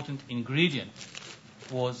most important ingredient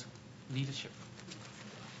was leadership.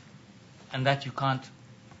 And that you can't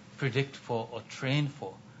predict for or train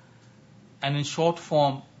for. And in short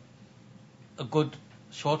form, a good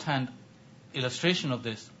shorthand illustration of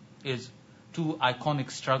this is two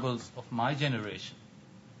iconic struggles of my generation,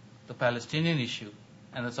 the Palestinian issue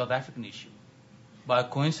and the South African issue. By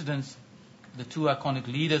coincidence, the two iconic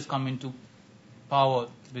leaders come into power,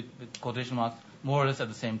 with quotation marks, more or less at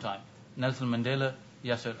the same time. Nelson Mandela,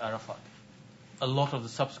 Yasser Arafat. A lot of the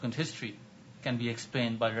subsequent history can be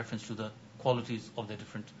explained by reference to the qualities of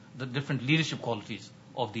the different leadership qualities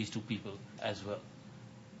of these two people as well.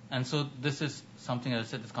 And so this is something, as I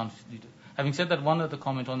said, that's constituted. Having said that, one other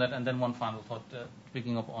comment on that, and then one final thought,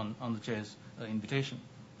 picking up on the chair's invitation.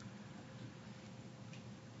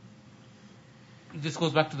 This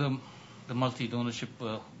goes back to the multi-donorship,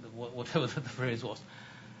 whatever the phrase was.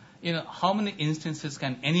 How many instances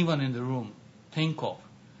can anyone in the room think of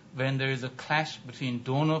when there is a clash between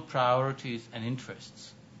donor priorities and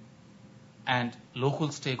interests and local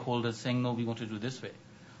stakeholders saying, no, we want to do this way?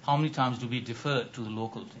 How many times do we defer to the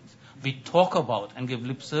local things? We talk about and give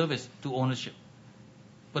lip service to ownership,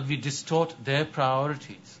 but we distort their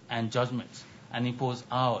priorities and judgments and impose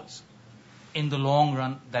ours. in the long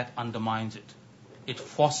run, that undermines it. It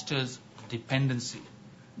fosters dependency.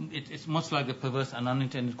 It's much like the perverse and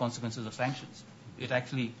unintended consequences of sanctions. It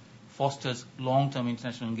actually fosters long-term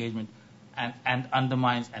international engagement and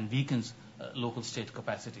undermines and weakens local state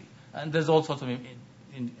capacity. And there's all sorts of,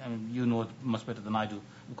 you know it much better than I do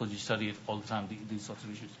because you study it all the time, these sorts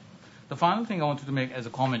of issues. The final thing I wanted to make as a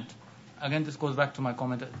comment, again, this goes back to my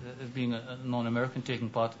comment as being a non-American taking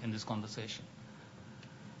part in this conversation.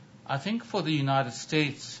 I think for the United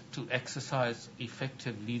States to exercise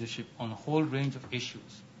effective leadership on a whole range of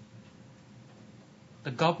issues,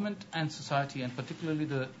 the government and society, and particularly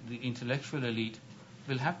the intellectual elite,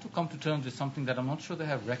 will have to come to terms with something that I'm not sure they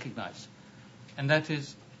have recognized, and that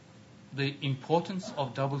is the importance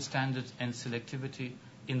of double standards and selectivity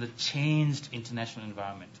in the changed international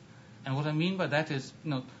environment. And what I mean by that is,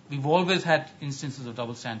 we've always had instances of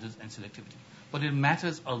double standards and selectivity, but it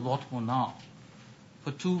matters a lot more now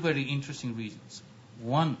for two very interesting reasons.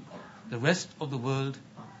 One, the rest of the world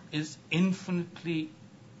is infinitely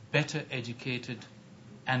better educated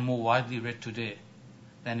and more widely read today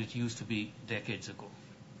than it used to be decades ago.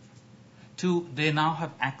 Two, they now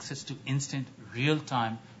have access to instant,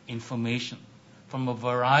 real-time information from a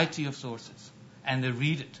variety of sources, and they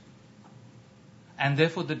read it. And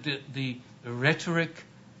therefore, the rhetoric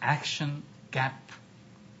action gap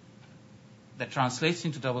that translates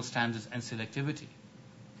into double standards and selectivity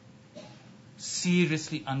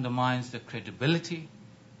seriously undermines the credibility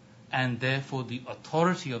and therefore the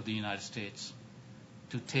authority of the United States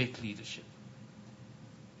to take leadership.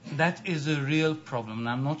 That is a real problem, and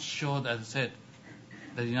I'm not sure, as I said,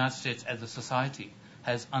 that the United States as a society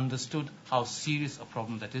has understood how serious a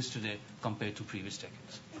problem that is today compared to previous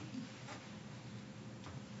decades.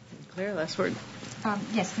 Claire, last word.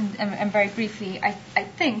 Yes, and very briefly, I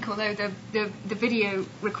think, although the video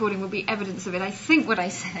recording will be evidence of it, I think what I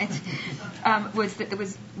said was that there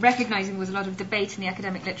was recognizing there was a lot of debate in the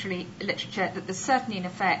academic literature that there's certainly an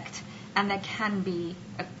effect and there can be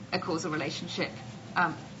a causal relationship,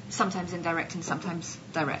 sometimes indirect and sometimes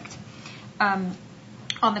direct.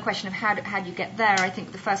 On the question of how do you get there, I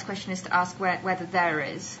think the first question is to ask whether there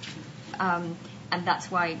is, and that's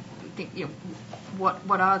why I think,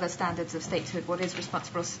 what are the standards of statehood? What is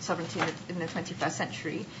responsible sovereignty in the 21st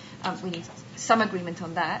century? We need some agreement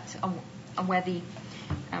on that, on where the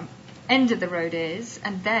end of the road is,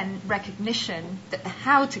 and then recognition that the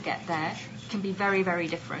how to get there can be very, very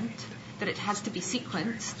different, that it has to be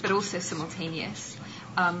sequenced but also simultaneous,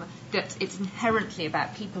 that it's inherently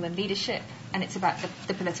about people and leadership, and it's about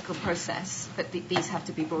the political process, but these have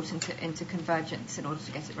to be brought into convergence in order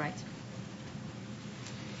to get it right.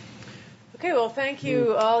 Okay, well, thank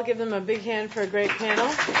you all. Give them a big hand for a great panel.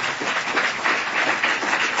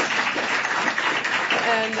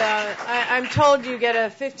 And I'm told you get a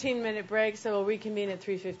 15-minute break, so we'll reconvene at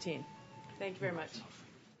 3:15. Thank you very much.